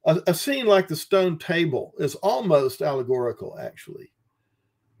a scene like the stone table is almost allegorical, actually.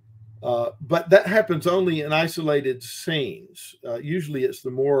 But that happens only in isolated scenes. Usually it's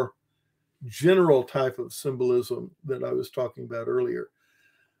the more general type of symbolism that I was talking about earlier.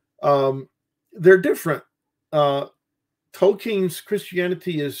 They're different. Tolkien's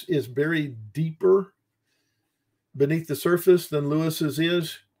Christianity is buried deeper beneath the surface than Lewis's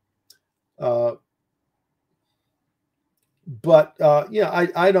is. But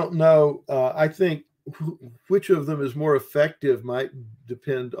I don't know. I think which of them is more effective might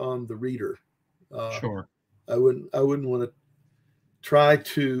depend on the reader. Sure. I wouldn't want to try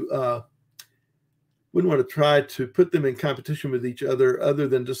to put them in competition with each other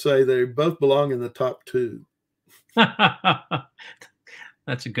than to say they both belong in the top two. That's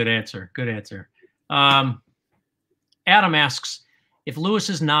a good answer. Good answer. Adam asks, if Lewis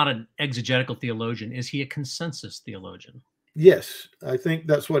is not an exegetical theologian, is he a consensus theologian? Yes, I think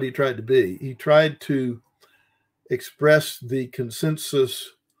that's what he tried to be. He tried to express the consensus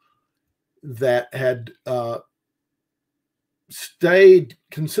that had stayed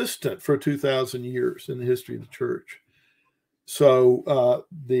consistent for 2,000 years in the history of the church. So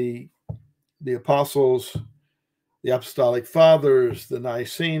the apostles, the apostolic fathers, the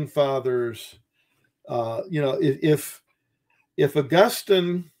Nicene fathers, if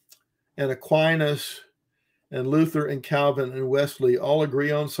Augustine and Aquinas and Luther and Calvin and Wesley all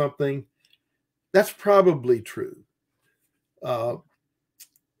agree on something, that's probably true. And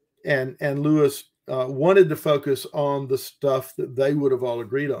Lewis wanted to focus on the stuff that they would have all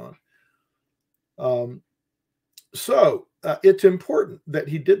agreed on. So it's important that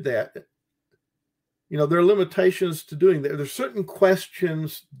he did that. There are limitations to doing that. There's certain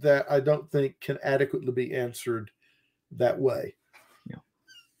questions that I don't think can adequately be answered that way. Yeah.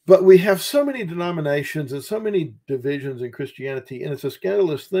 But we have so many denominations and so many divisions in Christianity, and it's a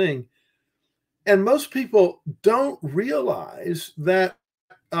scandalous thing. And most people don't realize that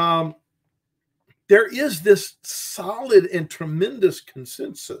there is this solid and tremendous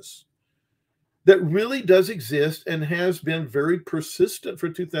consensus that really does exist and has been very persistent for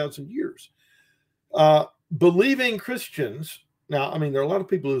 2,000 years. Believing Christians, now, there are a lot of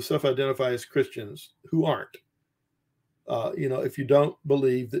people who self-identify as Christians who aren't. If you don't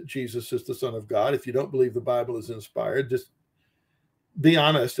believe that Jesus is the Son of God, if you don't believe the Bible is inspired, just be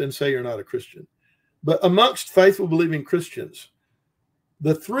honest and say you're not a Christian. But amongst faithful believing Christians,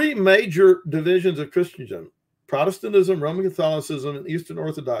 the three major divisions of Christendom, Protestantism, Roman Catholicism, and Eastern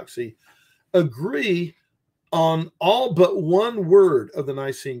Orthodoxy, agree on all but one word of the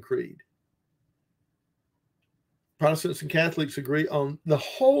Nicene Creed. Protestants and Catholics agree on the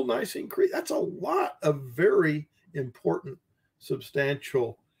whole Nicene Creed. That's a lot of very important,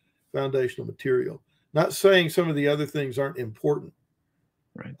 substantial, foundational material. Not saying some of the other things aren't important.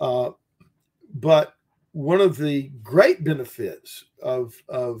 Right. But one of the great benefits of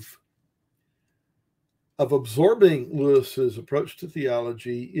absorbing Lewis's approach to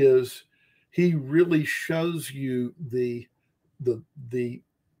theology is he really shows you the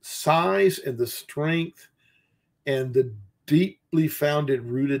size and the strength and the deeply founded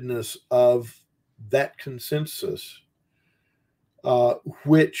rootedness of that consensus,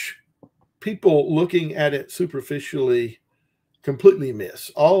 which people looking at it superficially completely miss.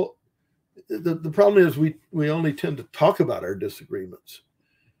 The problem is we only tend to talk about our disagreements,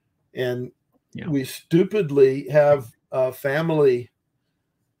 and we stupidly have family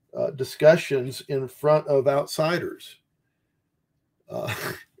discussions in front of outsiders.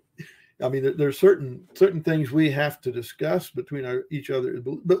 There's certain things we have to discuss between each other,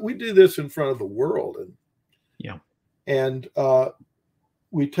 but we do this in front of the world, and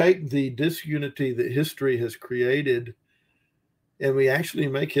we take the disunity that history has created, and we actually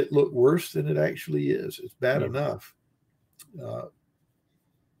make it look worse than it actually is. It's bad enough.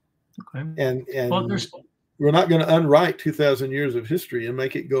 And we're not going to unwrite 2,000 years of history and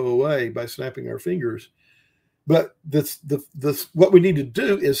make it go away by snapping our fingers. But what we need to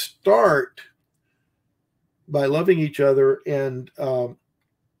do is start by loving each other and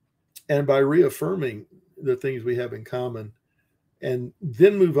by reaffirming the things we have in common, and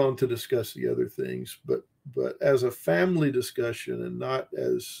then move on to discuss the other things. But as a family discussion and not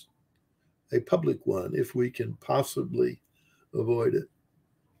as a public one, if we can possibly avoid it.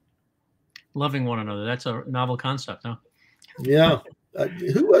 Loving one another. That's a novel concept, huh? Yeah.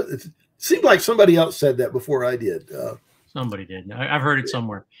 Who was it? Seemed like somebody else said that before I did. Somebody did. I've heard it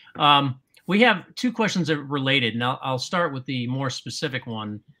somewhere. We have two questions that are related, and I'll start with the more specific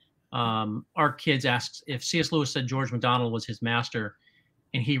one. Our kids asks if C.S. Lewis said George MacDonald was his master,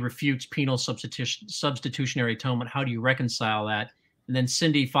 and he refutes penal substitutionary atonement. How do you reconcile that? And then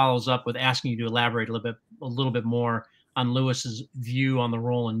Cindy follows up with asking you to elaborate a little bit more on Lewis's view on the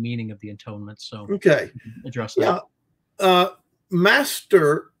role and meaning of the atonement. So, okay, address that. Yeah,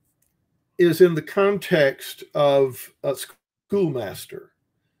 master is in the context of a schoolmaster.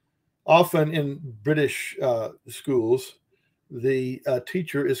 Often in British schools, the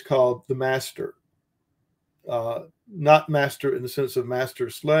teacher is called the master. Not master in the sense of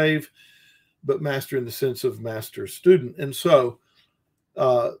master-slave, but master in the sense of master-student. And so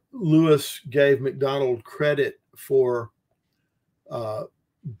Lewis gave MacDonald credit for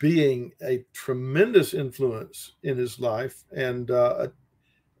being a tremendous influence in his life and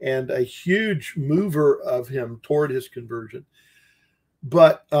a huge mover of him toward his conversion.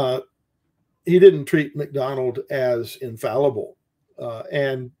 But he didn't treat MacDonald as infallible,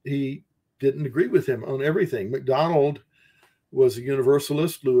 and he didn't agree with him on everything. MacDonald was a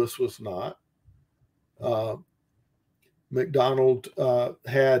universalist. Lewis was not. MacDonald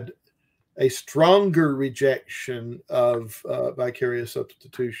had a stronger rejection of vicarious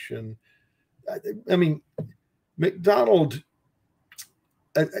substitution. I mean, MacDonald,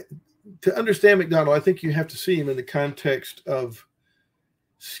 to understand MacDonald, I think you have to see him in the context of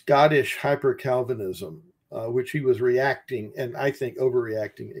Scottish hyper-Calvinism, which he was reacting and I think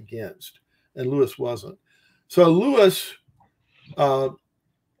overreacting against, and Lewis wasn't. So Lewis,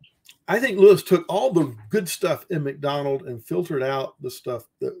 I think Lewis took all the good stuff in MacDonald and filtered out the stuff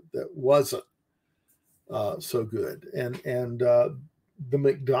that wasn't so good. And the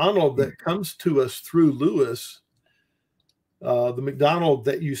MacDonald that comes to us through Lewis, the MacDonald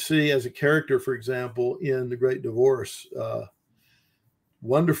that you see as a character, for example, in The Great Divorce,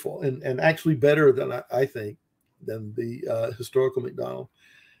 wonderful and actually better than I think than the historical MacDonald.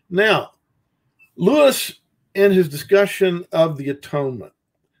 Now, Lewis, in his discussion of the atonement,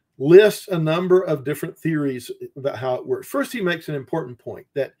 lists a number of different theories about how it works. First, he makes an important point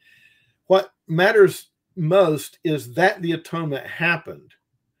that what matters most is that the atonement happened,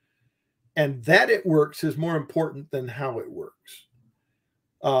 and that it works is more important than how it works.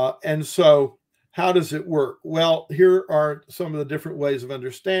 And so how does it work? Well, here are some of the different ways of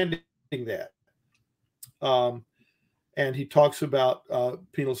understanding that. And he talks about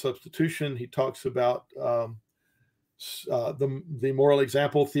penal substitution. He talks about the moral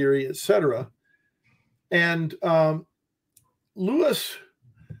example theory, etc. And Lewis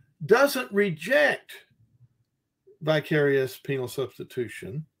doesn't reject vicarious penal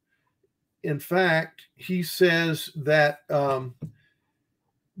substitution. In fact, he says that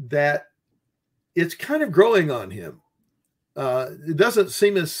that it's kind of growing on him. It doesn't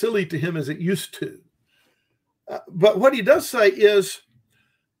seem as silly to him as it used to. But what he does say is,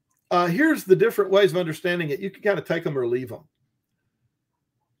 here's the different ways of understanding it. You can kind of take them or leave them.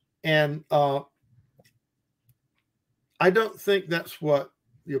 And I don't think that's what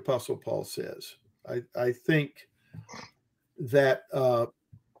the Apostle Paul says. I think that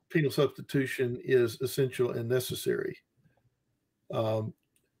penal substitution is essential and necessary.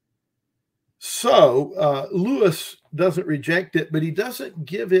 So Lewis doesn't reject it, but he doesn't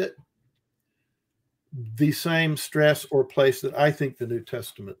give it the same stress or place that I think the New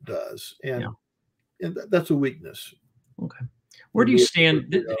Testament does. And, and that's a weakness. Okay. Where do you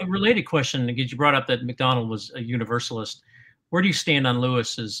stand? A related question, because you brought up that MacDonald was a universalist. Where do you stand on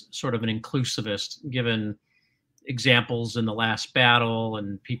Lewis as sort of an inclusivist, given examples in The Last Battle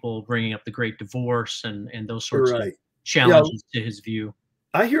and people bringing up the Great Divorce and those sorts of challenges to his view?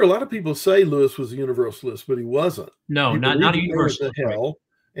 I hear a lot of people say Lewis was a universalist, but he wasn't. No, not a universalist. Hell,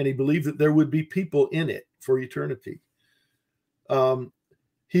 and he believed that there would be people in it for eternity.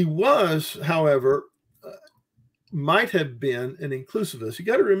 He was, however, might have been an inclusivist. You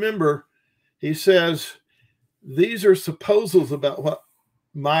got to remember, he says, these are supposals about what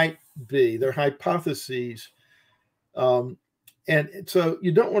might be. They're hypotheses. And so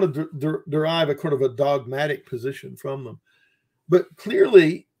you don't want to derive a kind of a dogmatic position from them. But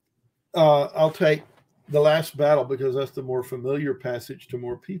clearly, I'll take The Last Battle because that's the more familiar passage to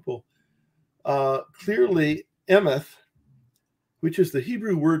more people. Clearly, Emeth, which is the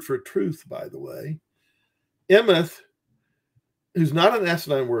Hebrew word for truth, by the way, Emeth, who's not an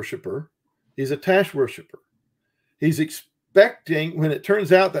Aslan worshiper, he's a Tash worshiper. He's expecting, when it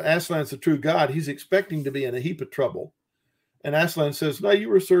turns out that Aslan's the true God, he's expecting to be in a heap of trouble. And Aslan says, no, you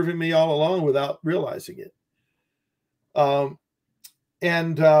were serving me all along without realizing it.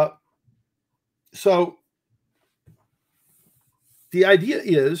 So the idea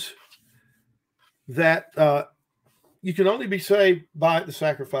is that you can only be saved by the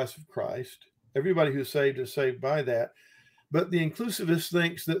sacrifice of Christ. Everybody who's saved is saved by that. But the inclusivist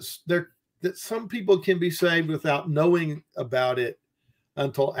thinks that some people can be saved without knowing about it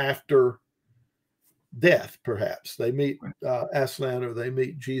until after death, perhaps. They meet Aslan or they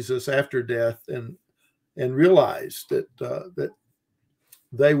meet Jesus after death and realize that that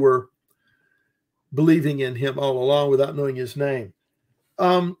they were believing in him all along without knowing his name.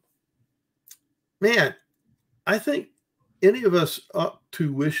 Man, I think any of us ought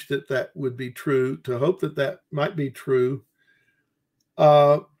to wish that that would be true, to hope that that might be true.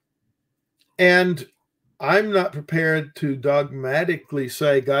 And I'm not prepared to dogmatically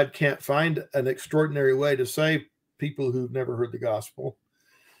say God can't find an extraordinary way to save people who've never heard the gospel.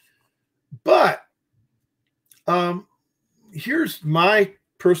 But here's my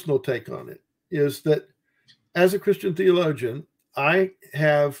personal take on it, is that as a Christian theologian, I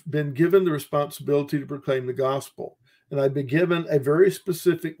have been given the responsibility to proclaim the gospel. And I've been given a very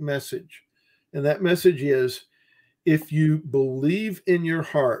specific message. And that message is, if you believe in your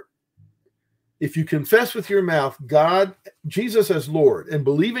heart, if you confess with your mouth Jesus as Lord, and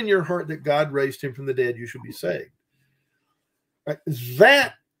believe in your heart that God raised him from the dead, you shall be saved. Right?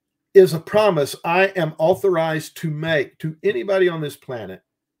 That is a promise I am authorized to make to anybody on this planet.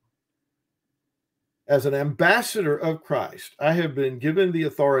 As an ambassador of Christ, I have been given the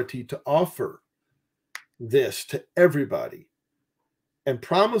authority to offer this to everybody and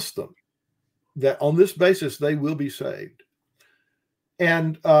promise them that on this basis they will be saved.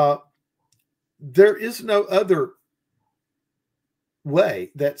 And there is no other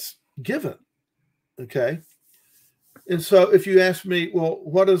way that's given. Okay. And so if you ask me, well,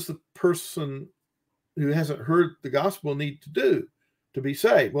 what does the person who hasn't heard the gospel need to do to be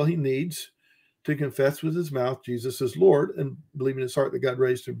saved? Well, he needs to confess with his mouth Jesus is Lord and believe in his heart that God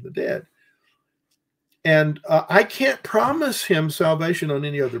raised him from the dead. And I can't promise him salvation on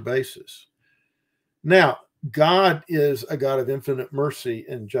any other basis. Now, God is a God of infinite mercy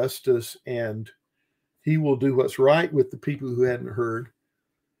and justice, and he will do what's right with the people who hadn't heard.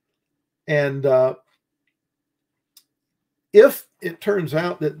 And if it turns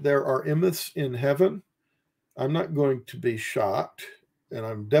out that there are emeths in heaven, I'm not going to be shocked, and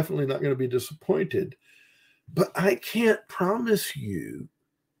I'm definitely not going to be disappointed. But I can't promise you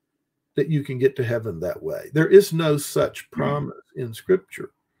that you can get to heaven that way. There is no such promise in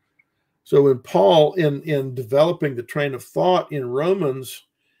Scripture. So when Paul, in developing the train of thought in Romans,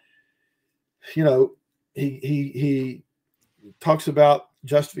 you know, he talks about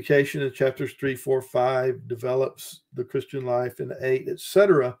justification in chapters 3, 4, 5, develops the Christian life in 8,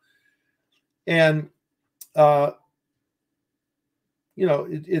 etc. And you know,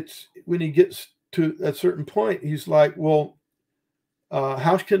 it's when he gets to a certain point, he's like, well,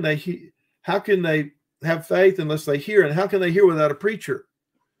 how can they have faith unless they hear? And how can they hear without a preacher?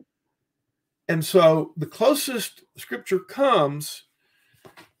 And so the closest Scripture comes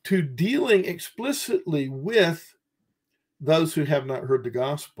to dealing explicitly with those who have not heard the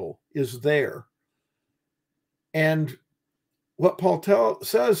gospel is there. And what Paul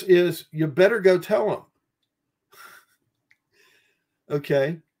says is, you better go tell them.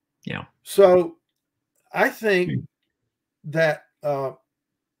 Okay. Yeah. So I think that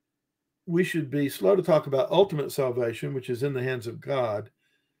we should be slow to talk about ultimate salvation, which is in the hands of God.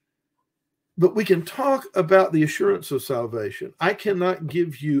 But we can talk about the assurance of salvation. I cannot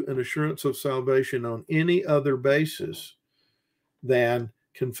give you an assurance of salvation on any other basis than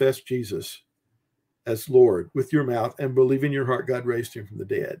confess Jesus as Lord with your mouth and believe in your heart God raised him from the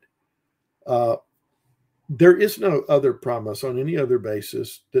dead. There is no other promise on any other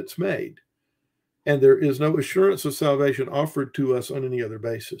basis that's made. And there is no assurance of salvation offered to us on any other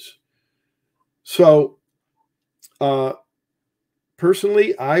basis. So,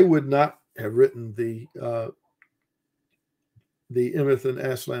 personally, I would not have written the Emeth and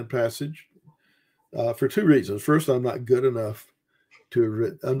Aslan passage for two reasons. First, I'm not good enough to have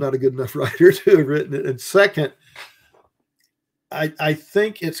written. I'm not a good enough writer to have written it. And second, I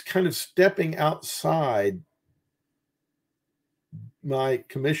think it's kind of stepping outside my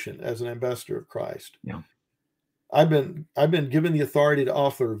commission as an ambassador of Christ. Yeah. I've been given the authority to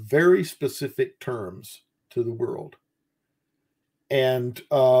offer very specific terms to the world. And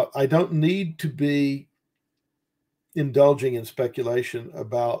I don't need to be indulging in speculation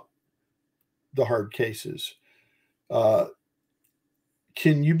about the hard cases.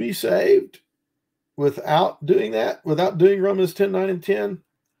 Can you be saved without doing that? Without doing Romans 10, 9, and 10?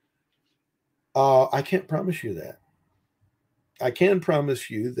 I can't promise you that. I can promise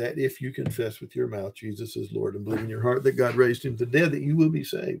you that if you confess with your mouth Jesus is Lord and believe in your heart that God raised him from the dead, that you will be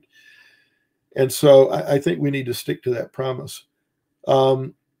saved. And so I think we need to stick to that promise.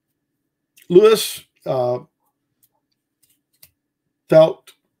 Lewis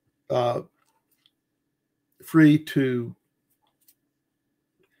felt free to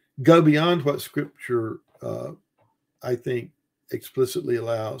go beyond what Scripture, I think, explicitly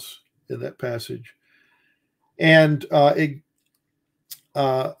allows in that passage. And it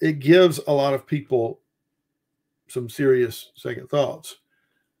gives a lot of people some serious second thoughts.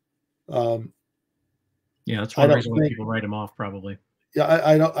 Yeah, that's one reason why people write him off, probably.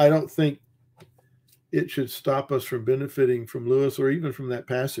 Yeah, I don't think it should stop us from benefiting from Lewis or even from that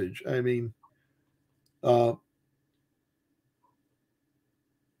passage. I mean,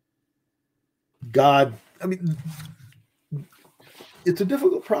 God, I mean, it's a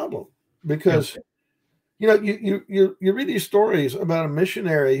difficult problem because, you know, you read these stories about a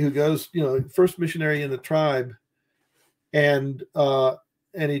missionary who goes, you know, first missionary in the tribe, and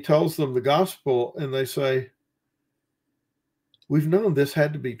he tells them the gospel, and they say, "We've known this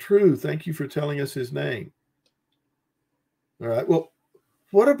had to be true. Thank you for telling us his name." All right. Well,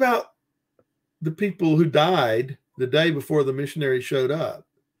 what about the people who died the day before the missionary showed up?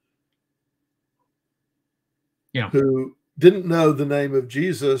 Yeah. Who didn't know the name of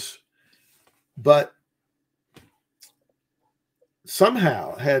Jesus, but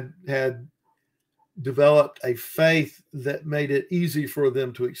somehow had developed a faith that made it easy for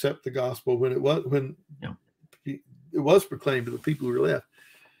them to accept the gospel when it was proclaimed to the people who were left.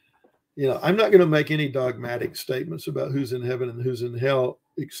 You know, I'm not going to make any dogmatic statements about who's in heaven and who's in hell,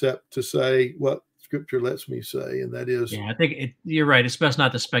 except to say what Scripture lets me say, and that is, I think you're right. It's best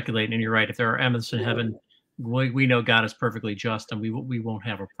not to speculate, and you're right. If there are emitters in heaven, we know God is perfectly just, and we won't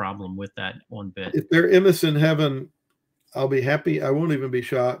have a problem with that one bit. If there are emitters in heaven, I'll be happy. I won't even be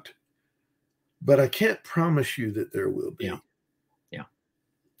shocked. But I can't promise you that there will be.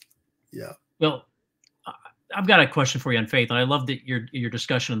 Yeah. Well, I've got a question for you on faith, and I love that your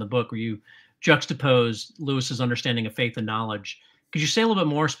discussion in the book where you juxtapose Lewis's understanding of faith and knowledge. Could you say a little bit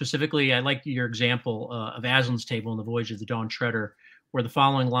more specifically? I like your example of Aslan's table in the Voyage of the Dawn Treader, where the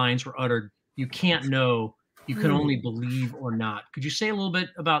following lines were uttered: "You can't know, you can only believe or not." Could you say a little bit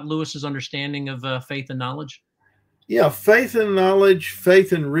about Lewis's understanding of faith and knowledge? Yeah, faith and knowledge,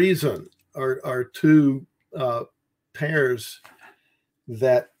 faith and reason are two pairs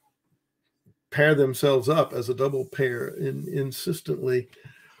that pair themselves up as a double pair insistently.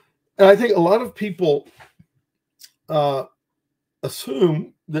 And I think a lot of people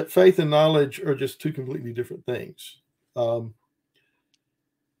assume that faith and knowledge are just two completely different things. And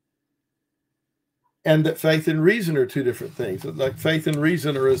that faith and reason are two different things. Like faith and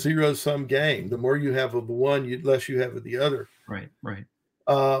reason are a zero-sum game. The more you have of the one, the less you have of the other. Right.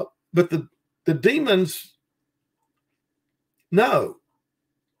 But the demons know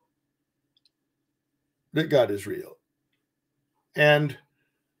that God is real and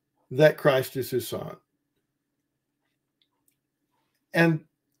that Christ is his son. And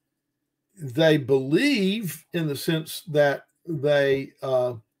they believe in the sense that they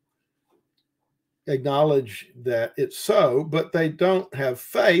acknowledge that it's so, but they don't have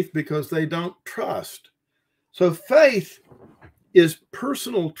faith because they don't trust. So faith is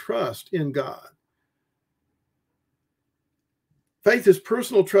personal trust in God. Faith is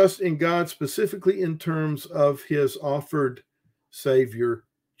personal trust in God, specifically in terms of his offered Savior,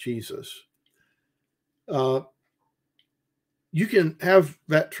 Jesus. You can have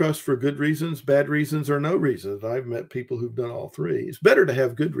that trust for good reasons, bad reasons, or no reasons. I've met people who've done all three. It's better to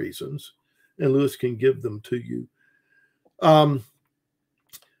have good reasons, and Lewis can give them to you.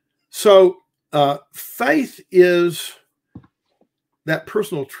 So faith is that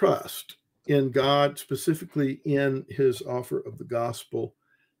personal trust in God, specifically in his offer of the gospel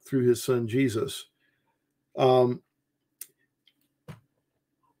through his son Jesus.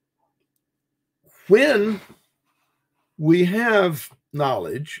 When we have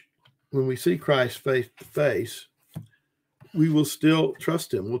knowledge, when we see Christ face to face, we will still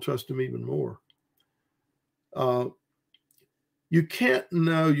trust him. We'll trust him even more. You can't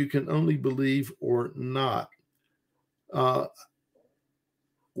know, you can only believe or not.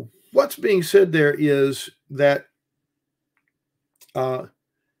 What's being said there is that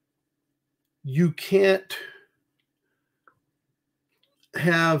you can't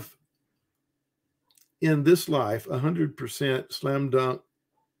have in this life 100% slam dunk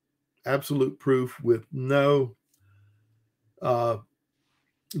absolute proof with no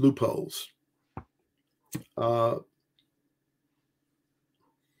loopholes.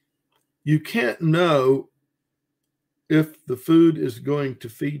 You can't know if the food is going to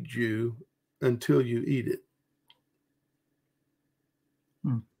feed you until you eat it.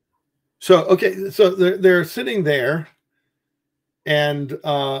 So, okay, so they're sitting there, and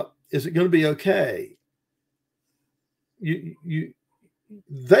is it going to be okay?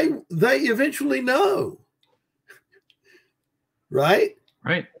 They eventually know, right?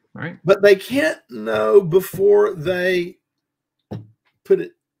 Right. But they can't know before they put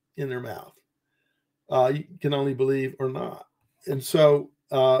it in their mouth. You can only believe or not. And so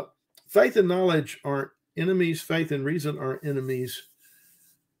faith and knowledge aren't enemies. Faith and reason aren't enemies.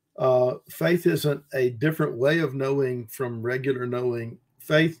 Faith isn't a different way of knowing from regular knowing.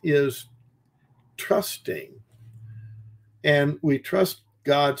 Faith is trusting. And we trust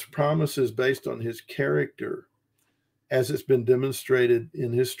God's promises based on his character, as it's been demonstrated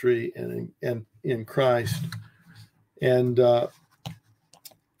in history and in Christ. And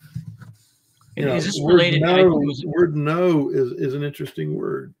is this related? Word know is an interesting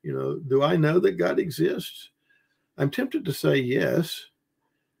word. Do I know that God exists? I'm tempted to say yes,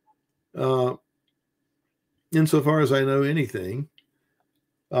 insofar as I know anything.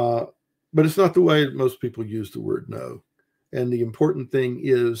 But it's not the way most people use the word know. And the important thing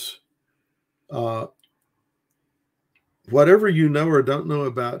is, whatever you know or don't know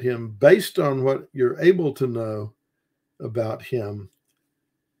about him, based on what you're able to know about him,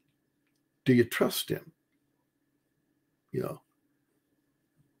 do you trust him?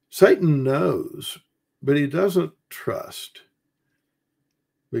 Satan knows, but he doesn't trust,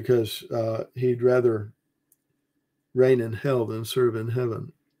 because he'd rather reign in hell than serve in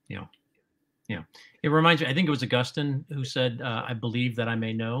heaven. Yeah. It reminds me, I think it was Augustine who said, I believe that I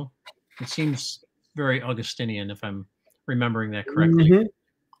may know. It seems very Augustinian, if I'm remembering that correctly. Mm-hmm.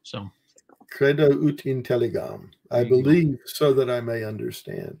 So, credo ut intelligam. I believe so that I may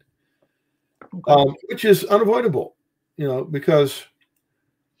understand. Okay. Which is unavoidable, because,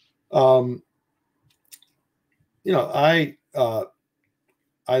 I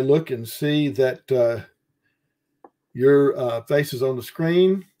look and see that your face is on the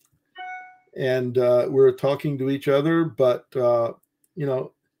screen, and we're talking to each other, but how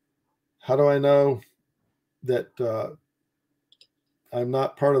do I know that I'm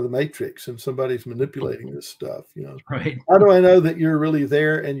not part of the matrix and somebody's manipulating this stuff? Right. How do I know that you're really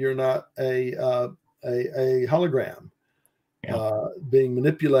there and you're not a hologram being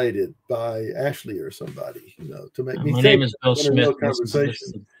manipulated by Ashley or somebody, to make me think. My name is Bill Smith.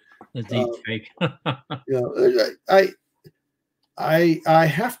 Conversation. The deep fake. I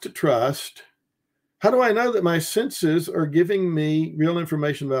have to trust. How do I know that my senses are giving me real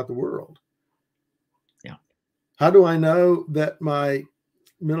information about the world? Yeah. How do I know that my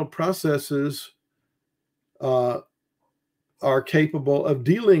mental processes are capable of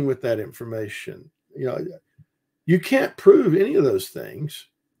dealing with that information? You can't prove any of those things,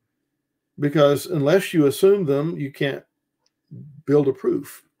 because unless you assume them, you can't build a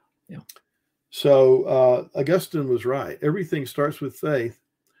proof. Yeah. So Augustine was right. Everything starts with faith.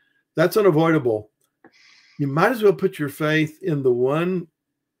 That's unavoidable. You might as well put your faith in the one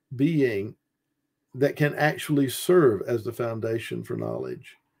being that can actually serve as the foundation for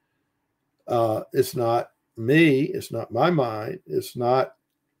knowledge. It's not me. It's not my mind. It's not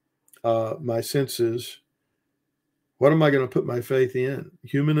my senses. What am I going to put my faith in?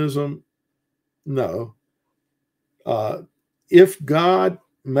 Humanism? No. If God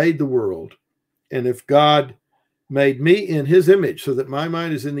made the world, and if God made me in his image, so that my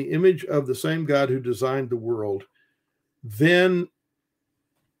mind is in the image of the same God who designed the world, then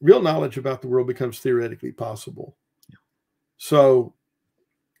real knowledge about the world becomes theoretically possible. Yeah. So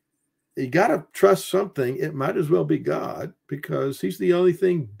you got to trust something. It might as well be God, because he's the only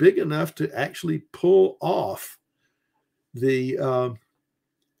thing big enough to actually pull off the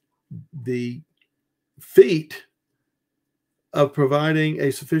feat of providing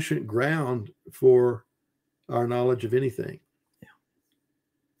a sufficient ground for our knowledge of anything. Yeah.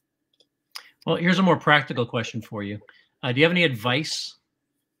 Well, here's a more practical question for you. Do you have any advice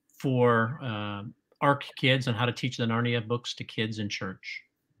for ARC kids on how to teach the Narnia books to kids in church?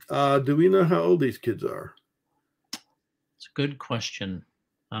 Do we know how old these kids are? It's a good question.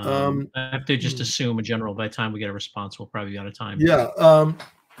 I have to just assume a general. By the time we get a response, we'll probably be out of time. Yeah.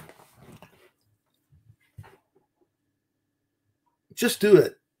 Just do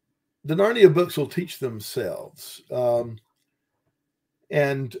it. The Narnia books will teach themselves.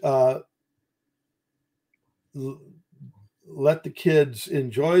 And let the kids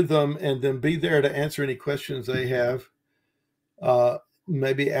enjoy them, and then be there to answer any questions they have.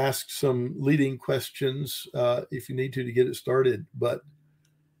 Maybe ask some leading questions if you need to get it started. But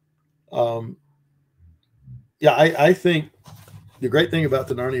Yeah, I think the great thing about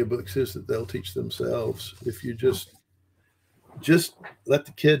the Narnia books is that they'll teach themselves if you just let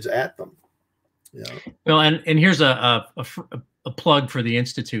the kids at them. Yeah. Well, and here's a plug for the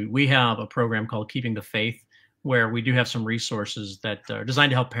Institute. We have a program called Keeping the Faith, where we do have some resources that are designed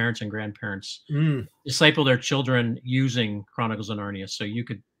to help parents and grandparents disciple their children using Chronicles of Narnia. So you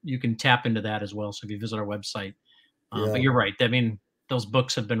can tap into that as well. So if you visit our website, but you're right. I mean, those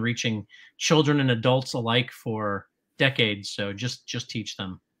books have been reaching children and adults alike for decades. So just teach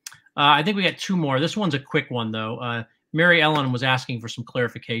them. I think we got two more. This one's a quick one though. Mary Ellen was asking for some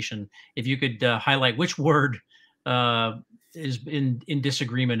clarification. If you could highlight which word is in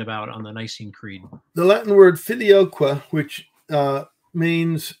disagreement about on the Nicene Creed. The Latin word filioque, which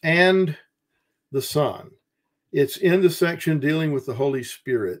means "and the Son." It's in the section dealing with the Holy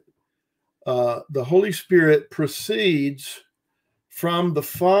Spirit. The Holy Spirit proceeds from the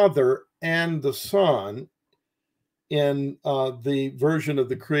Father and the Son in the version of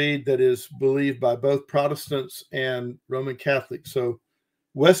the Creed that is believed by both Protestants and Roman Catholics. So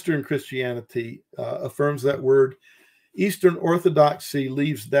Western Christianity affirms that word. Eastern Orthodoxy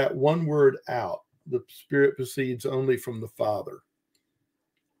leaves that one word out. The Spirit proceeds only from the Father.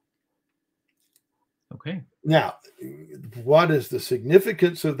 Okay. Now, what is the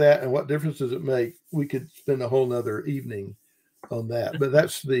significance of that and what difference does it make? We could spend a whole nother evening on that, but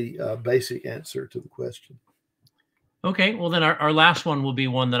that's the basic answer to the question. Okay, well then our last one will be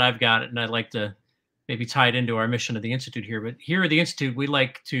one that I've got, and I'd like to maybe tie it into our mission of the Institute here. But here at the Institute, we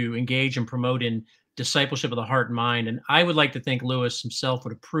like to engage and promote in discipleship of the heart and mind. And I would like to think Lewis himself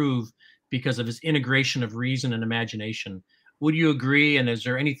would approve because of his integration of reason and imagination. Would you agree? And is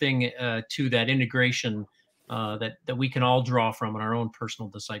there anything to that integration that we can all draw from in our own personal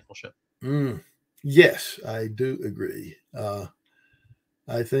discipleship? Yes, I do agree.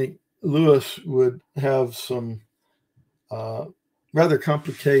 I think Lewis would have some rather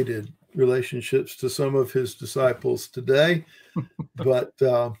complicated relationships to some of his disciples today. But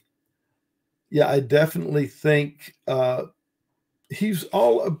yeah, I definitely think he's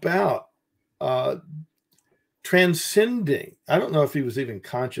all about transcending. I don't know if he was even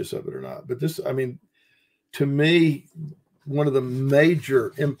conscious of it or not, but this, I mean, to me, one of the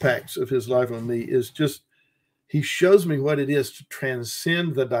major impacts of his life on me is just, he shows me what it is to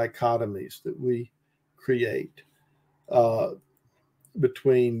transcend the dichotomies that we create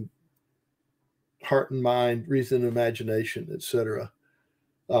between heart and mind, reason and imagination, etc.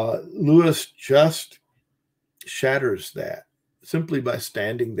 Lewis just shatters that simply by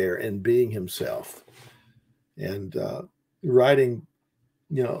standing there and being himself and writing,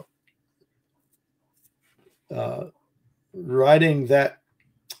 writing that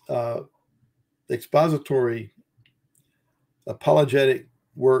expository apologetic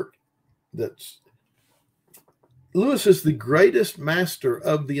work. That's Lewis is the greatest master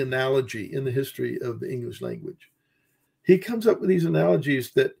of the analogy in the history of the English language. He comes up with these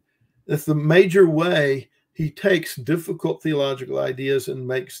analogies that's the major way he takes difficult theological ideas and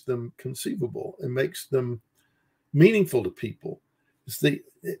makes them conceivable and makes them meaningful to people.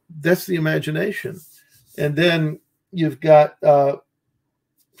 That's the imagination. And then you've got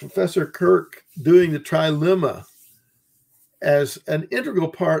Professor Kirk doing the trilemma as an integral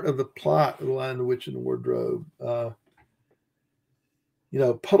part of the plot of The Lion, the Witch, and the Wardrobe.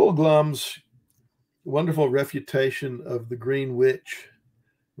 Puddleglum's wonderful refutation of the Green Witch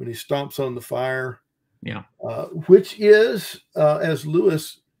when he stomps on the fire. Yeah. Which is, as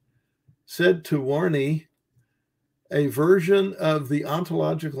Lewis said to Warney, a version of the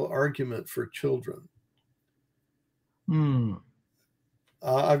ontological argument for children.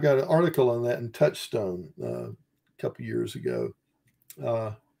 I've got an article on that in Touchstone a couple years ago.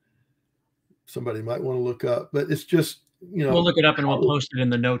 Somebody might want to look up, but it's just, we'll look it up and we'll post it in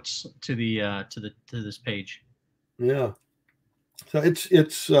the notes to the to this page. Yeah. So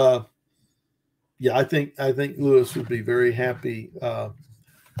it's yeah, I think Lewis would be very happy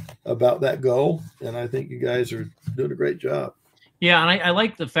about that goal, and I think you guys are doing a great job. Yeah, and I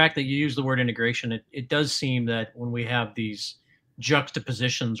like the fact that you use the word integration. It does seem that when we have these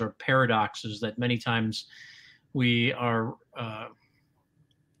juxtapositions or paradoxes, that many times we are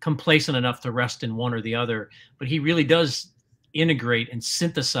complacent enough to rest in one or the other, but he really does integrate and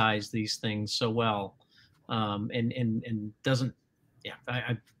synthesize these things so well, and doesn't. Yeah,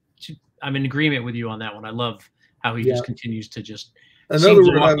 I'm in agreement with you on that one. I love how he just continues to just another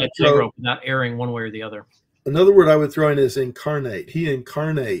word I would throw without erring one way or the other. Another word I would throw in is incarnate. He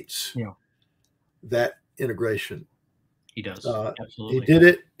incarnates that integration. He does. Absolutely. He did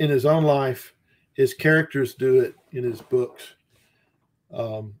it in his own life. His characters do it in his books.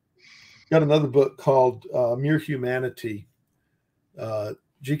 got another book called Mere Humanity.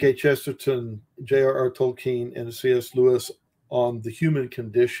 G.K. Chesterton, J.R.R. Tolkien, and C.S. Lewis on the human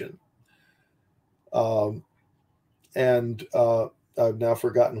condition. And I've now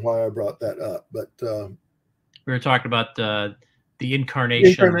forgotten why I brought that up, but we were talking about the incarnation.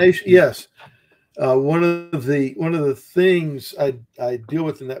 Incarnation, yes. One of the things I deal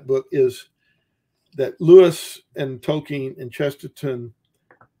with in that book is that Lewis and Tolkien and Chesterton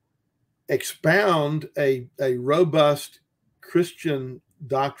expound a robust Christian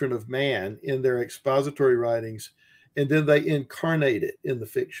doctrine of man in their expository writings, and then they incarnate it in the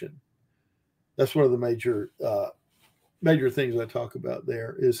fiction. That's one of the major things I talk about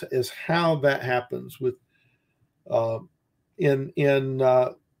there is how that happens with in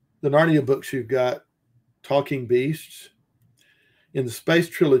the Narnia books. You've got talking beasts. In the space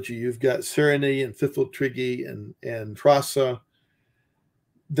trilogy, you've got Serenity and Fifiltrigi and Trassa.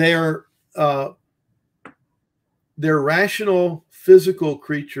 They're rational, physical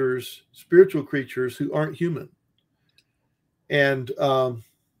creatures, spiritual creatures who aren't human. And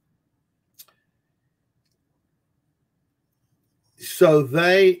so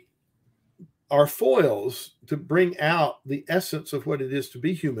they are foils to bring out the essence of what it is to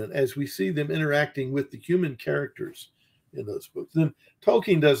be human as we see them interacting with the human characters in those books. Then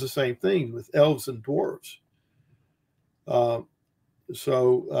Tolkien does the same thing with elves and dwarves.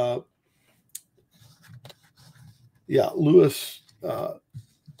 Yeah, Lewis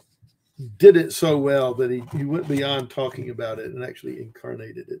did it so well that he went beyond talking about it and actually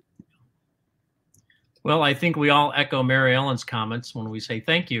incarnated it. Well, I think we all echo Mary Ellen's comments when we say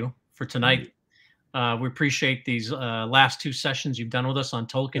thank you for tonight. We appreciate these last two sessions you've done with us on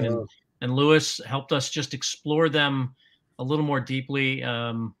Tolkien and Lewis. Helped us just explore them a little more deeply. It's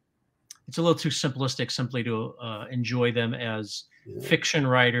a little too simplistic simply to enjoy them as fiction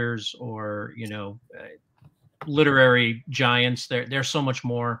writers or, literary giants. They're so much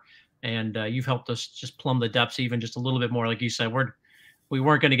more. And you've helped us just plumb the depths even just a little bit more. Like you said, we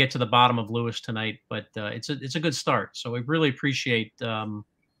weren't going to get to the bottom of Lewis tonight, but it's a good start. So we really appreciate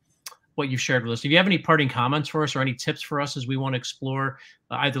what you've shared with us. Do you have any parting comments for us or any tips for us as we want to explore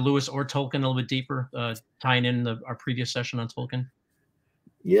either Lewis or Tolkien a little bit deeper, tying in our previous session on Tolkien?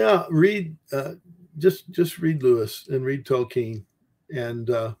 Yeah, read just read Lewis and read Tolkien, and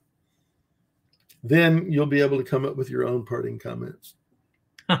then you'll be able to come up with your own parting comments.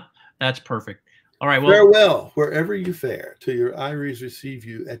 That's perfect. All right. Well, farewell, wherever you fare, till your eyries receive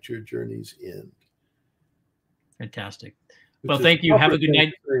you at your journey's end. Fantastic. Well, thank you. Have a good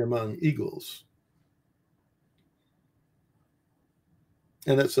night. Among eagles.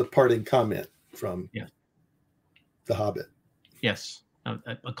 And that's a parting comment from The Hobbit. Yes, a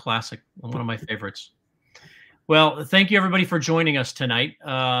classic, one of my favorites. Well, thank you, everybody, for joining us tonight.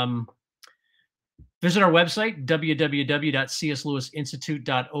 Visit our website,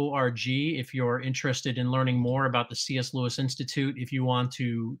 www.cslewisinstitute.org, if you're interested in learning more about the C.S. Lewis Institute. If you want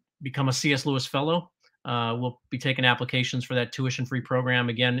to become a C.S. Lewis Fellow, we'll be taking applications for that tuition-free program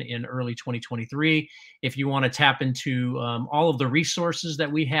again in early 2023. If you want to tap into all of the resources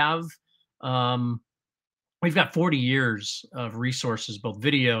that we have, we've got 40 years of resources, both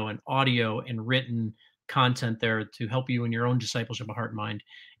video and audio and written content there to help you in your own discipleship of heart and mind.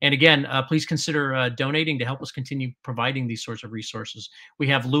 And again, please consider donating to help us continue providing these sorts of resources. We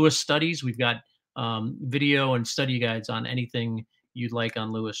have Lewis studies. We've got video and study guides on anything you'd like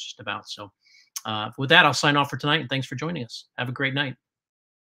on Lewis just about. So with that, I'll sign off for tonight, and thanks for joining us. Have a great night.